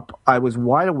me up. I was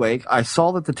wide awake. I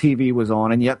saw that the TV was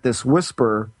on, and yet this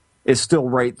whisper is still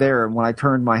right there. And when I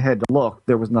turned my head to look,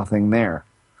 there was nothing there.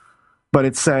 But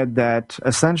it said that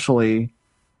essentially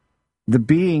the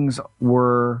beings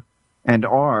were and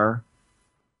are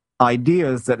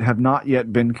ideas that have not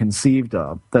yet been conceived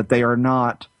of, that they are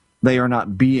not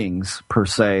beings per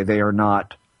se. They are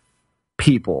not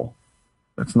people.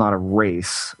 It's not a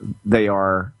race. They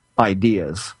are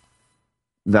ideas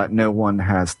that no one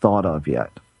has thought of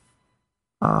yet.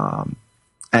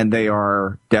 And they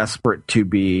are desperate to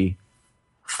be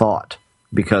thought,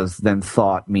 because then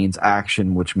thought means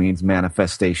action, which means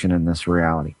manifestation in this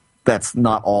reality. That's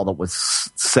not all that was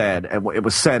said. It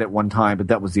was said at one time, but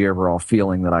that was the overall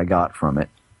feeling that I got from it,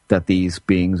 that these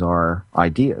beings are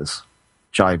ideas,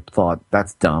 which I thought,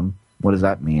 that's dumb. What does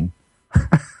that mean?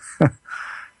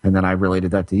 And then I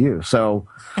related that to you. So,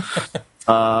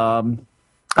 I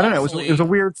don't know. It was a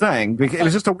weird thing. It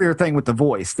was just a weird thing with the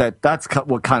voice. That's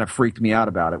what kind of freaked me out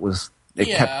about it. It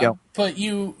kept going. But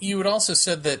you had also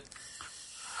said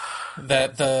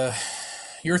that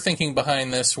your thinking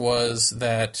behind this was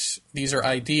that these are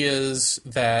ideas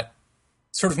that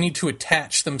sort of need to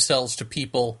attach themselves to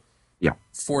people,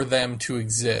 for them to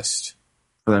exist,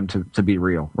 for them to be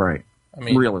real, right? I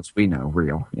mean, real as we know,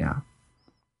 real, yeah.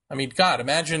 I mean, God,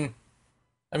 imagine.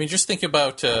 I mean, just think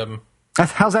about.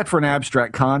 How's that for an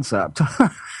abstract concept?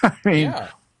 I mean,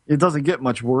 It doesn't get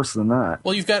much worse than that.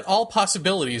 Well, you've got all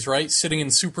possibilities, right? Sitting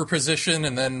in superposition,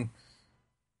 and then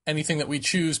anything that we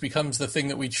choose becomes the thing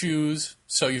that we choose.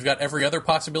 So you've got every other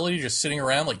possibility just sitting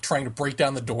around, like trying to break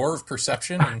down the door of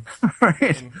perception and,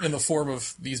 right. in the form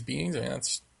of these beings. I mean,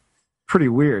 that's pretty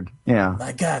weird. Yeah.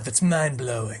 My God, that's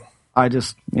mind-blowing. I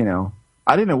just,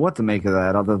 I didn't know what to make of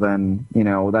that other than,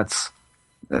 that's...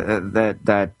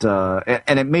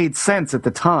 and it made sense at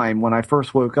the time when I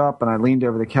first woke up and I leaned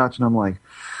over the couch and I'm like,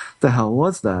 the hell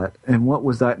was that? And what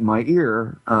was that in my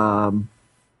ear?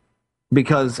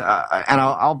 Because,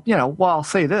 I'll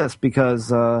say this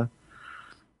because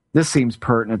this seems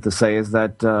pertinent to say, is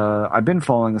that I've been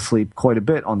falling asleep quite a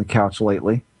bit on the couch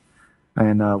lately.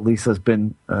 And Lisa's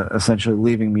been essentially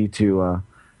leaving me to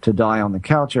die on the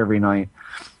couch every night.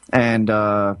 And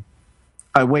I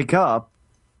wake up,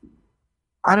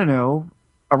 I don't know,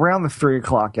 around the 3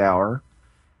 o'clock hour.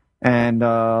 And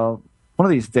one of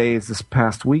these days, this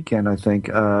past weekend, I think,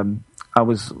 I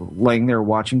was laying there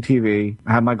watching TV.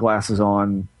 I had my glasses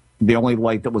on. The only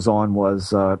light that was on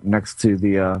was next to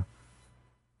the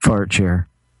fart chair.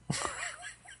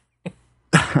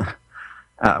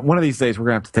 One of these days, we're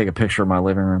going to have to take a picture of my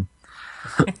living room.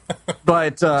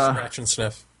 But scratch and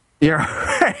sniff. Yeah.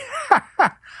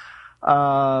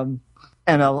 And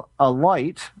a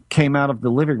light came out of the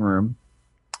living room,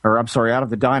 out of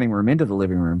the dining room into the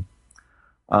living room,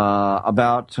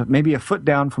 about maybe a foot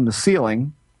down from the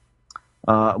ceiling.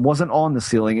 It wasn't on the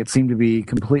ceiling. It seemed to be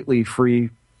completely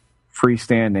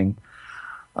freestanding,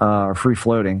 free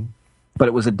floating. But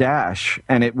it was a dash,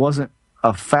 and it wasn't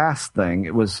a fast thing.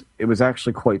 It was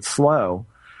actually quite slow,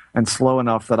 and slow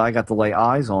enough that I got to lay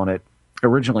eyes on it.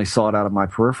 Originally saw it out of my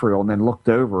peripheral, and then looked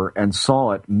over and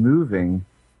saw it moving.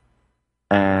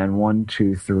 And 1,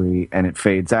 2, 3, and it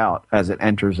fades out as it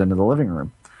enters into the living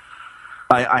room.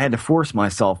 I had to force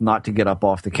myself not to get up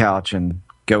off the couch and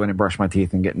go in and brush my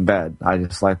teeth and get in bed. I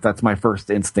just that's my first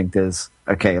instinct is,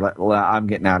 okay, I'm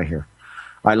getting out of here.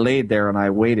 I laid there and I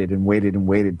waited and waited and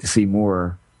waited to see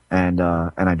more, and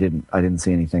I didn't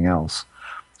see anything else.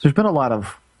 So there's been a lot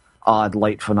of odd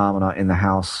light phenomena in the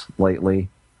house lately.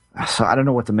 So I don't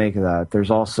know what to make of that.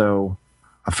 There's also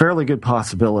a fairly good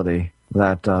possibility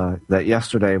that that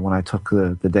yesterday when I took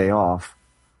the day off,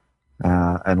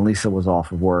 and Lisa was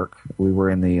off of work, we were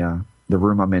in the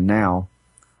room I'm in now,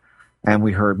 and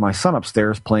we heard my son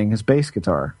upstairs playing his bass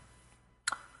guitar.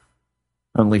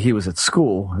 Only he was at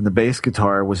school, and the bass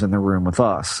guitar was in the room with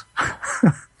us.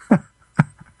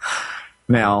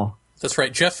 Now, that's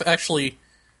right. Jeff actually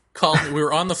called me. We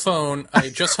were on the phone. I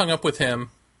had just hung up with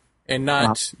him, and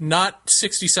not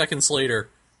 60 seconds later,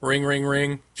 ring, ring,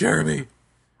 ring. Jeremy, you're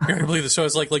not going to believe this. So I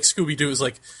was like Scooby-Doo was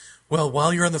like, well,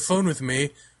 while you're on the phone with me,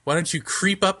 why don't you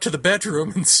creep up to the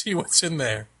bedroom and see what's in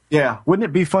there? Yeah. Wouldn't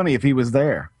it be funny if he was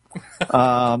there?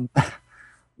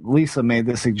 Lisa made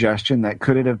the suggestion that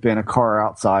could it have been a car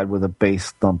outside with a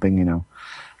bass thumping,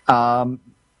 and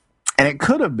it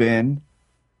could have been,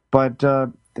 but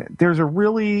there's a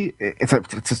really it's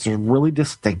a really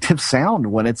distinctive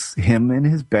sound when it's him in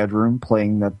his bedroom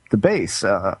playing the bass.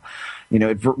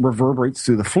 It reverberates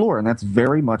through the floor, and that's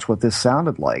very much what this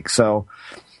sounded like. So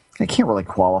I can't really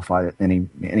qualify it in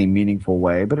any meaningful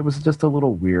way, but it was just a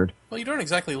little weird. Well, you don't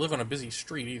exactly live on a busy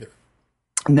street either.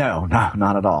 No,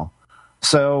 not at all.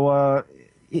 So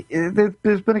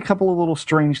there's been a couple of little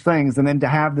strange things, and then to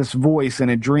have this voice in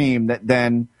a dream that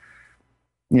then,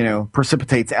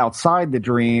 precipitates outside the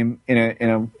dream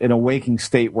in a waking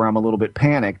state where I'm a little bit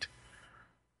panicked,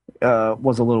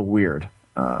 was a little weird.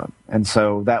 And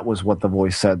so that was what the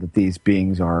voice said, that these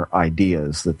beings are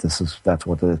ideas, that's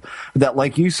what it is. That,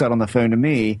 like you said on the phone to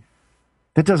me,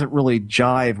 that doesn't really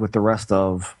jive with the rest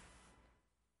of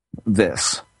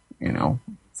this,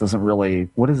 doesn't really.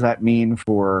 What does that mean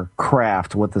for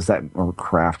craft? What does that, or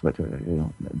craft, but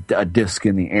a disc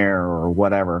in the air or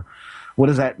whatever? What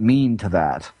does that mean to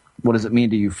that? What does it mean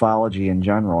to ufology in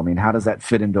general? I mean, how does that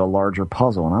fit into a larger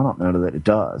puzzle? And I don't know that it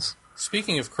does.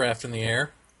 Speaking of craft in the air,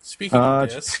 speaking of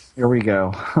discs, here we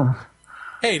go.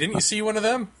 Hey, didn't you see one of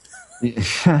them?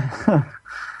 Lisa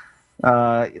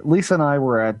and I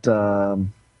were at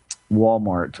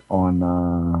Walmart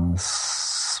on.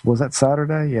 Was that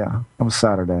Saturday? Yeah, it was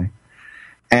Saturday.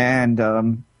 And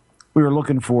we were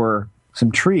looking for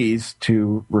some trees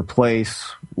to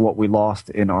replace what we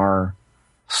lost in our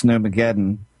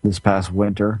Snowmageddon this past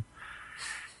winter.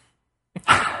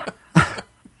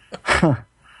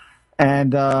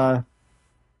 And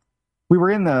we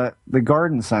were in the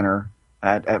garden center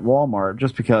at Walmart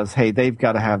just because, hey, they've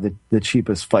got to have the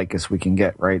cheapest ficus we can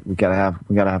get, right? We got to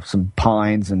have some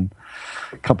pines and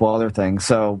a couple other things.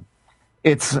 So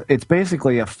it's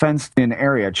basically a fenced-in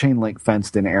area, chain-link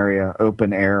fenced-in area,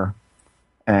 open air,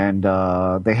 and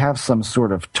they have some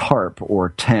sort of tarp or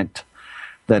tent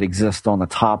that exists on the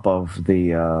top of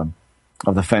the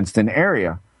fenced-in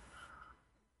area.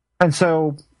 And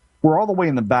so we're all the way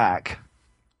in the back,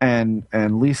 and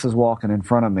Lisa's walking in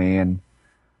front of me, and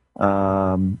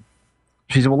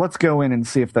she said, well, let's go in and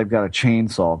see if they've got a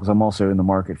chainsaw, because I'm also in the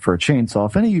market for a chainsaw.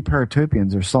 If any of you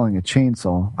Paratopians are selling a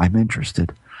chainsaw, I'm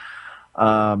interested.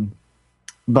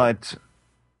 But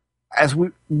as we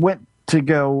went to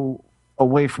go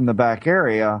away from the back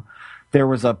area, there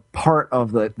was a part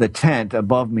of the tent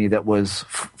above me that was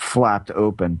flapped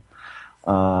open.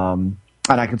 And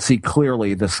I could see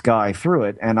clearly the sky through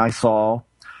it. And I saw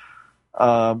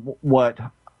what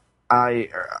I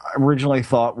originally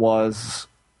thought was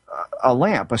a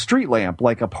lamp, a street lamp,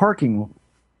 like a parking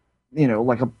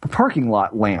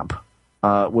lot lamp.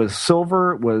 It was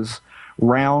silver, it was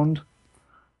round,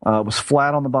 it was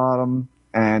flat on the bottom,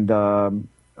 and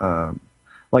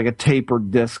like a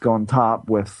tapered disc on top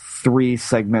with 3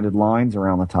 segmented lines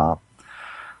around the top.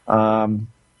 And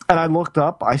I looked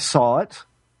up, I saw it,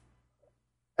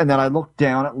 and then I looked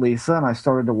down at Lisa, and I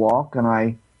started to walk, and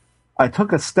I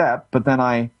took a step, but then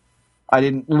I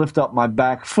didn't lift up my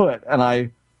back foot, and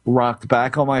I rocked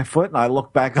back on my foot, and I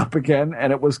looked back up again,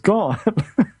 and it was gone.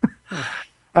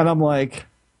 And I'm like,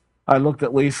 I looked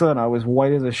at Lisa, and I was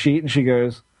white as a sheet, and she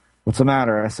goes, "What's the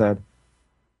matter?" I said,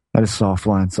 "I just saw a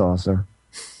flying saucer."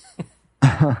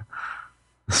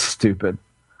 Stupid.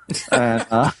 And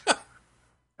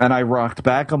I rocked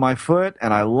back on my foot,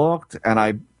 and I looked, and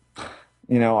I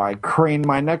craned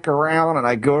my neck around, and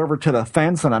I go over to the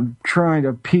fence, and I'm trying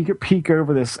to peek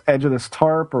over this edge of this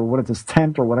tarp, or what is this,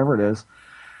 tent, or whatever it is.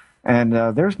 And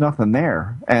there's nothing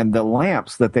there. And the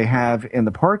lamps that they have in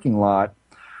the parking lot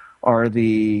are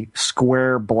the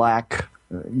square black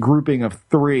grouping of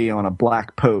 3 on a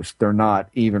black post. They're not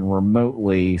even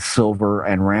remotely silver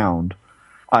and round.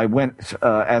 I went,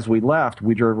 as we left,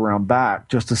 we drove around back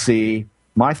just to see.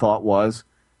 My thought was,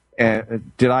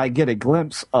 did I get a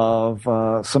glimpse of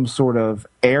some sort of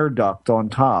air duct on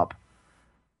top?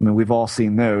 I mean, we've all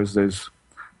seen those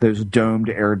domed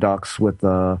air ducts with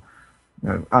I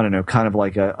don't know, kind of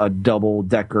like a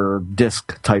double-decker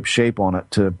disc type shape on it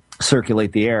to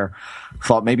circulate the air.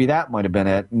 Thought maybe that might have been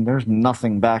it, and there's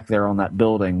nothing back there on that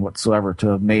building whatsoever to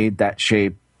have made that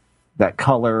shape, that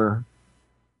color,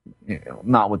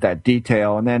 not with that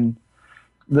detail. And then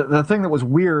the thing that was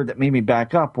weird that made me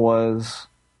back up was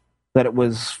that it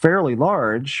was fairly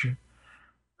large,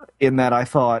 in that I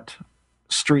thought,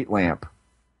 street lamp,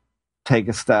 take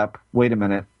a step, wait a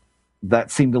minute,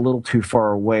 that seemed a little too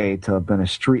far away to have been a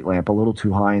street lamp, a little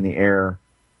too high in the air,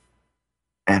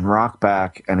 and rock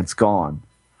back, and it's gone.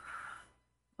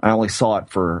 I only saw it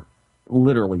for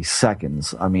literally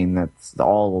seconds. I mean, that's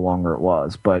all the longer it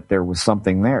was, but there was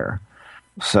something there.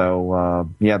 So,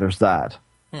 yeah, there's that.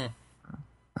 I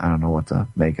don't know what to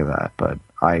make of that, but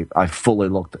I fully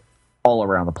looked all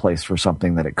around the place for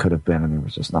something that it could have been, and there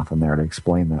was just nothing there to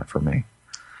explain that for me.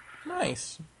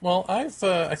 Nice. Well, I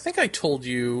think I told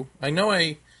you, I know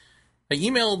I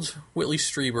emailed Whitley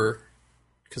Strieber,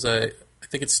 because I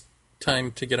think it's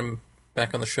time to get him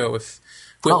back on the show.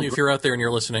 Whitley, if you're out there and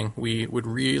you're listening, we would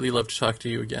really love to talk to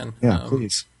you again. Yeah,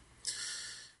 please.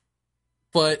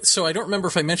 But, so I don't remember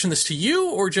if I mentioned this to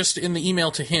you or just in the email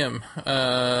to him,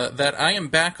 that I am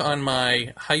back on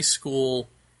my high school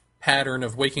pattern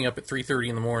of waking up at 3:30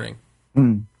 in the morning.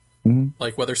 Mm-hmm.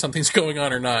 Like, whether something's going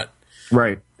on or not.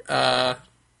 Right. Now,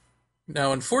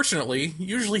 unfortunately,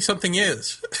 usually something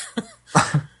is.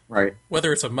 Right.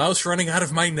 Whether it's a mouse running out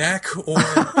of my neck or...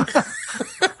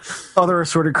 Other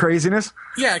assorted craziness?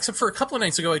 Yeah, except for a couple of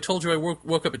nights ago, I told you I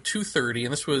woke up at 2:30,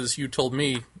 and this was, you told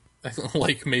me,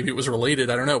 like maybe it was related,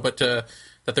 I don't know, but that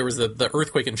there was the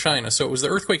earthquake in China. So it was the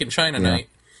earthquake in China night.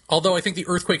 Although I think the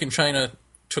earthquake in China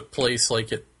took place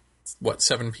like at,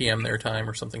 7 p.m. their time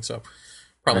or something, so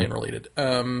probably unrelated.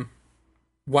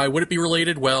 Why would it be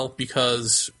related? Well,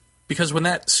 because when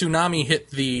that tsunami hit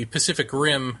the Pacific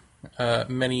Rim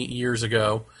many years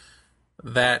ago,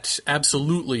 that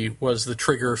absolutely was the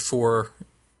trigger for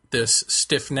this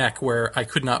stiff neck where I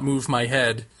could not move my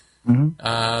head,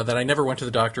 that I never went to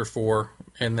the doctor for,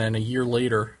 and then a year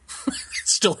later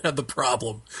still had the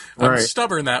problem. I'm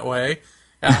stubborn that way.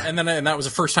 And that was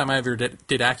the first time I ever did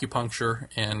acupuncture,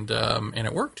 and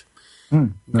it worked.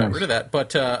 Got rid of that.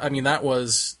 But I mean, that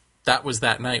was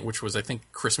that night, which was, I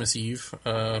think, Christmas Eve,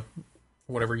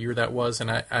 whatever year that was, and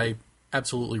I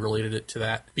absolutely related it to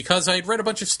that because I had read a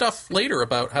bunch of stuff later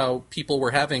about how people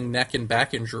were having neck and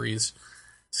back injuries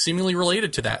seemingly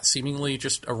related to that, seemingly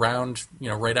just around,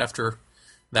 right after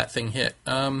that thing hit.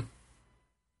 Well,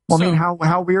 I mean,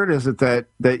 how weird is it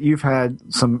that you've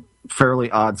had some fairly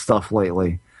odd stuff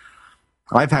lately?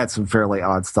 I've had some fairly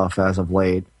odd stuff as of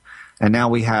late, and now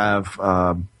we have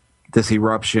this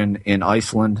eruption in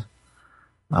Iceland.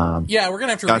 Yeah, we're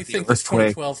gonna have to rethink this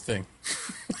 2012 thing.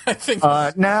 I think.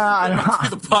 I'm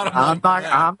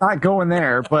not going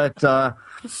there, but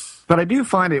I do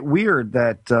find it weird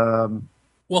that.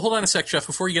 Well, hold on a sec, Jeff.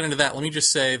 Before you get into that, let me just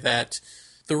say that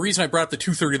the reason I brought up the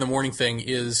 2:30 in the morning thing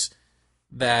is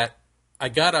that I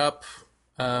got up.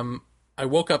 I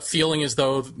woke up feeling as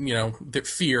though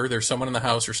there's someone in the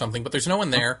house or something, but there's no one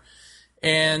there,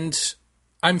 and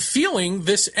I'm feeling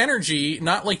this energy,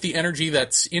 not like the energy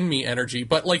that's in me energy,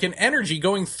 but like an energy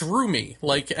going through me,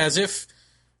 like as if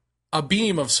a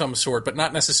beam of some sort, but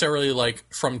not necessarily like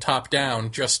from top down,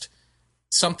 just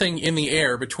something in the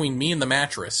air between me and the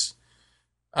mattress,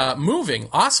 moving,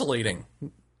 oscillating.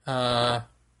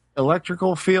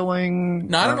 Electrical feeling?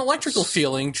 Not an electrical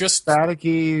feeling, just...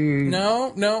 Staticky?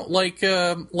 No, like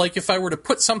if I were to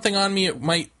put something on me, it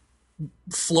might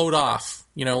float off,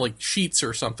 like sheets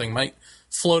or something might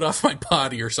float off my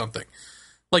body or something.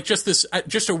 Like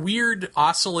just a weird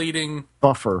oscillating...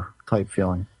 Buffer type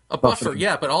feeling. A buffer,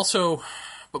 yeah,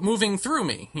 but moving through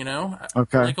me,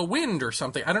 Okay. Like a wind or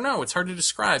something. I don't know, it's hard to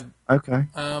describe. Okay.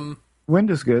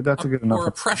 Wind is good, that's a good enough. Or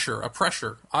a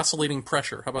pressure, oscillating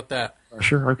pressure, how about that?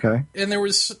 Pressure, okay. And there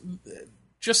was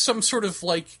just some sort of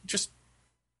I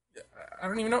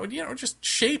don't even know, just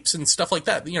shapes and stuff like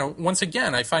that. Once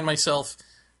again, I find myself,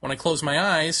 when I close my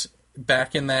eyes,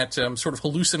 back in that sort of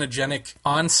hallucinogenic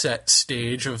onset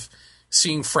stage of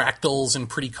seeing fractals and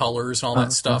pretty colors and all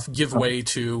that stuff give way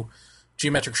to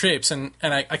geometric shapes. And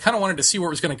I kind of wanted to see where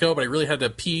it was going to go, but I really had to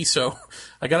pee, so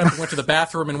I got up and went to the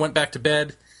bathroom and went back to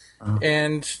bed.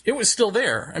 And it was still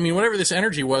there. I mean, whatever this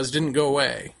energy was didn't go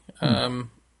away. And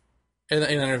and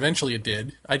then eventually it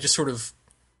did. I just sort of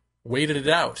waited it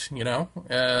out, you know?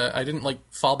 I didn't, like,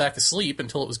 fall back asleep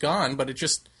until it was gone, but it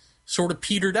just sort of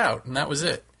petered out, and that was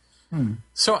it.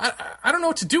 So I don't know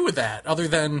what to do with that other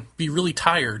than be really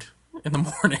tired in the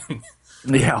morning.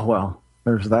 Yeah, well,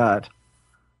 there's that.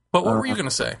 But what were you going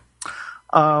to say?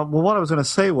 Well, what I was going to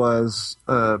say was,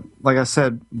 like I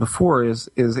said before, is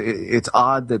it's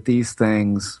odd that these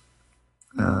things,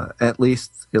 at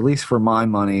least for my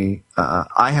money,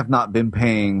 I have not been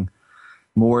paying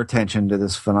more attention to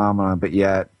this phenomenon, but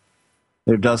yet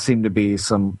there does seem to be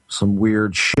some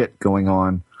weird shit going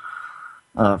on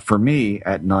for me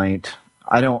at night.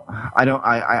 I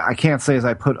can't say as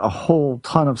I put a whole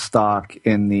ton of stock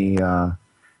in the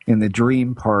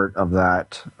dream part of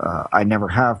that. I never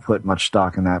have put much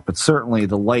stock in that, but certainly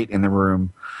the light in the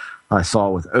room I saw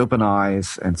with open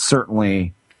eyes, and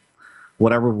certainly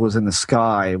whatever was in the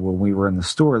sky when we were in the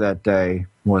store that day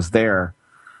was there,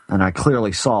 and I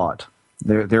clearly saw it.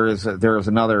 There is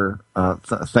another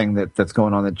thing that's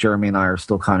going on that Jeremy and I are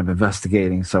still kind of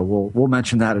investigating, so we'll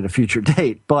mention that at a future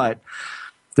date. But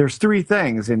there's three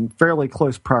things in fairly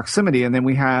close proximity, and then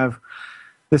we have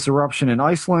this eruption in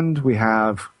Iceland. We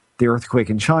have the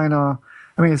earthquake in China.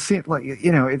 I mean, it seems like,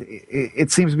 you know,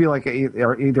 it seems to be like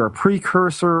either a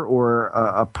precursor or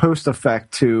a post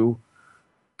effect to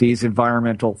these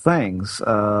environmental things.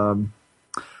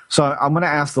 So I'm going to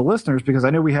ask the listeners, because I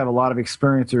know we have a lot of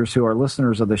experiencers who are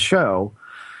listeners of the show,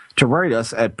 to write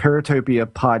us at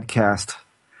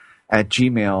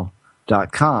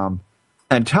paratopiapodcast@gmail.com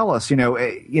and tell us, you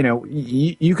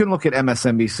can look at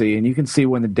MSNBC and you can see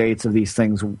when the dates of these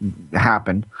things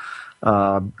happened.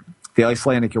 The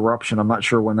Icelandic eruption, I'm not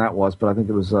sure when that was, but I think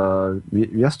it was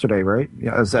yesterday, right?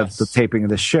 Yeah, as of the taping of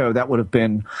this show. That would have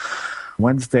been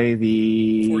Wednesday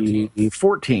the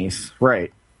 14th,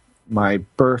 right? My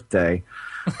birthday.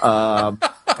 Idiot.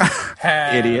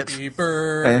 Happy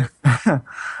birthday.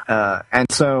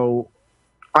 And so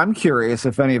I'm curious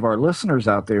if any of our listeners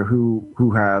out there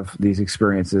who have these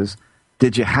experiences,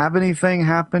 did you have anything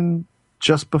happen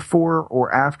just before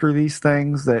or after these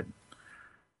things that,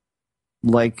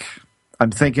 like,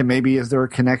 I'm thinking maybe is there a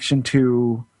connection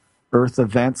to Earth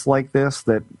events like this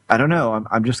that, I don't know,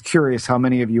 I'm just curious how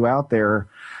many of you out there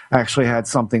actually had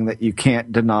something that you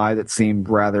can't deny that seemed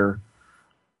rather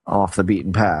off the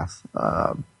beaten path,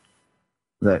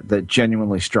 that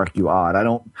genuinely struck you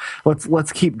odd.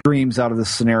 Let's keep dreams out of this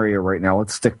scenario right now.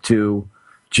 Let's stick to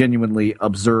genuinely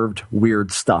observed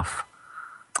weird stuff.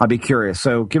 I'd be curious.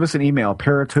 So give us an email,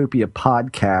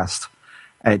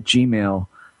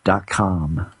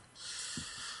 paratopiapodcast@gmail.com.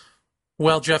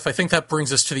 Well, Jeff, I think that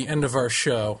brings us to the end of our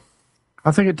show.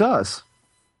 I think it does.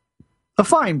 A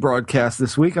fine broadcast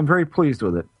this week. I'm very pleased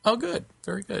with it. Oh, good.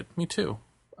 Very good. Me too.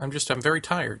 I'm very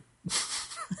tired.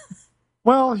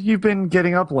 Well, you've been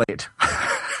getting up late.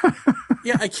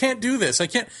 Yeah, I can't do this.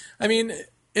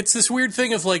 It's this weird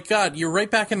thing of, like, God, you're right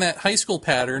back in that high school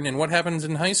pattern, and what happens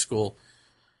in high school?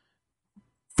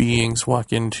 Beings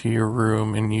walk into your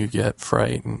room and you get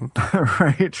frightened.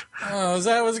 Right. Oh, is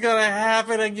that what's going to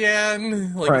happen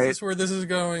again? Like, right. Is this where this is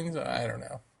going? I don't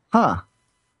know. Huh.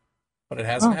 But it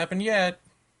hasn't happened yet.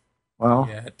 Well,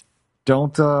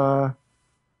 don't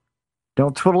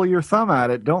twiddle your thumb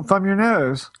at it. Don't thumb your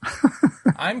nose.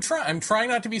 I'm trying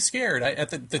not to be scared.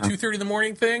 At the 2:30 in the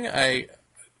morning thing, I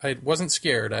wasn't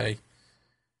scared. I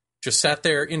just sat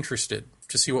there interested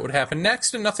to see what would happen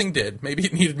next, and nothing did. Maybe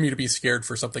it needed me to be scared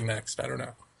for something next. I don't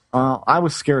know. I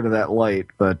was scared of that light,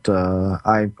 but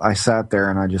I sat there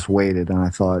and I just waited, and I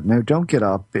thought, no, don't get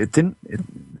up. It didn't.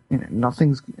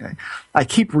 Nothing's. I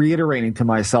keep reiterating to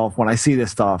myself when I see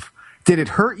this stuff. Did it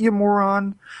hurt you,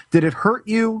 moron? Did it hurt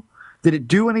you? Did it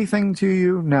do anything to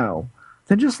you? No.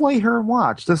 Then just lay here and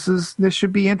watch. This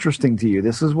should be interesting to you.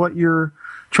 This is what you're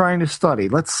trying to study.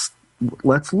 Let's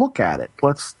look at it.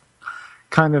 Let's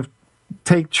kind of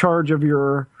take charge of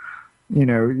your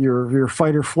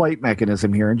fight or flight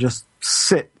mechanism here and just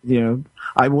sit.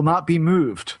 I will not be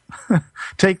moved.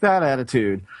 Take that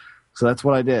attitude. So that's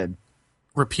what I did.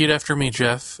 Repeat after me,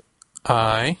 Jeff.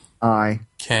 I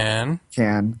can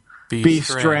be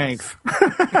strength.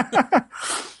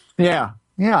 Yeah.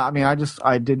 I mean, I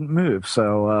didn't move,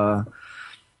 so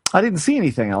I didn't see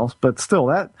anything else. But still,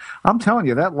 I'm telling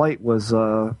you, that light was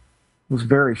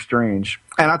very strange.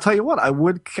 And I'll tell you what, I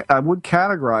would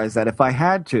categorize that if I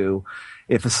had to.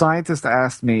 If a scientist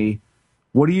asked me,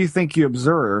 "What do you think you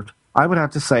observed?" I would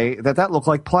have to say that looked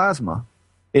like plasma.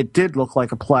 It did look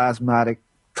like a plasmatic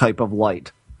type of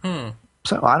light. So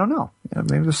I don't know.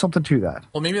 Maybe there's something to that.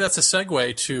 Well, maybe that's a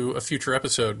segue to a future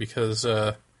episode, because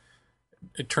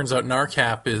it turns out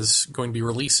NARCAP is going to be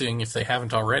releasing, if they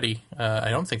haven't already, I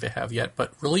don't think they have yet,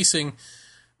 but releasing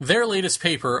their latest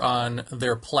paper on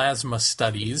their plasma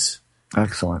studies.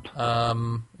 Excellent.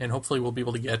 And hopefully we'll be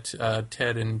able to get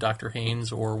Ted and Dr.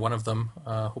 Haynes, or one of them,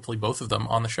 hopefully both of them,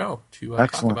 on the show to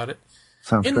talk about it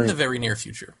in the very near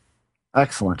future.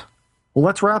 Excellent. Well,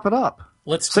 let's wrap it up.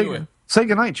 Let's do it. Say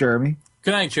goodnight, Jeremy.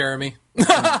 Good night, Jeremy. Good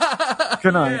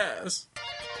night. Yes.